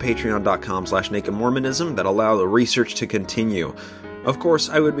show at patreon.com/nakedmormonism that allow the research to continue. Of course,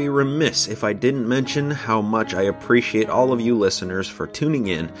 I would be remiss if I didn't mention how much I appreciate all of you listeners for tuning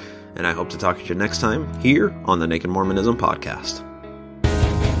in, and I hope to talk to you next time here on the Naked Mormonism Podcast.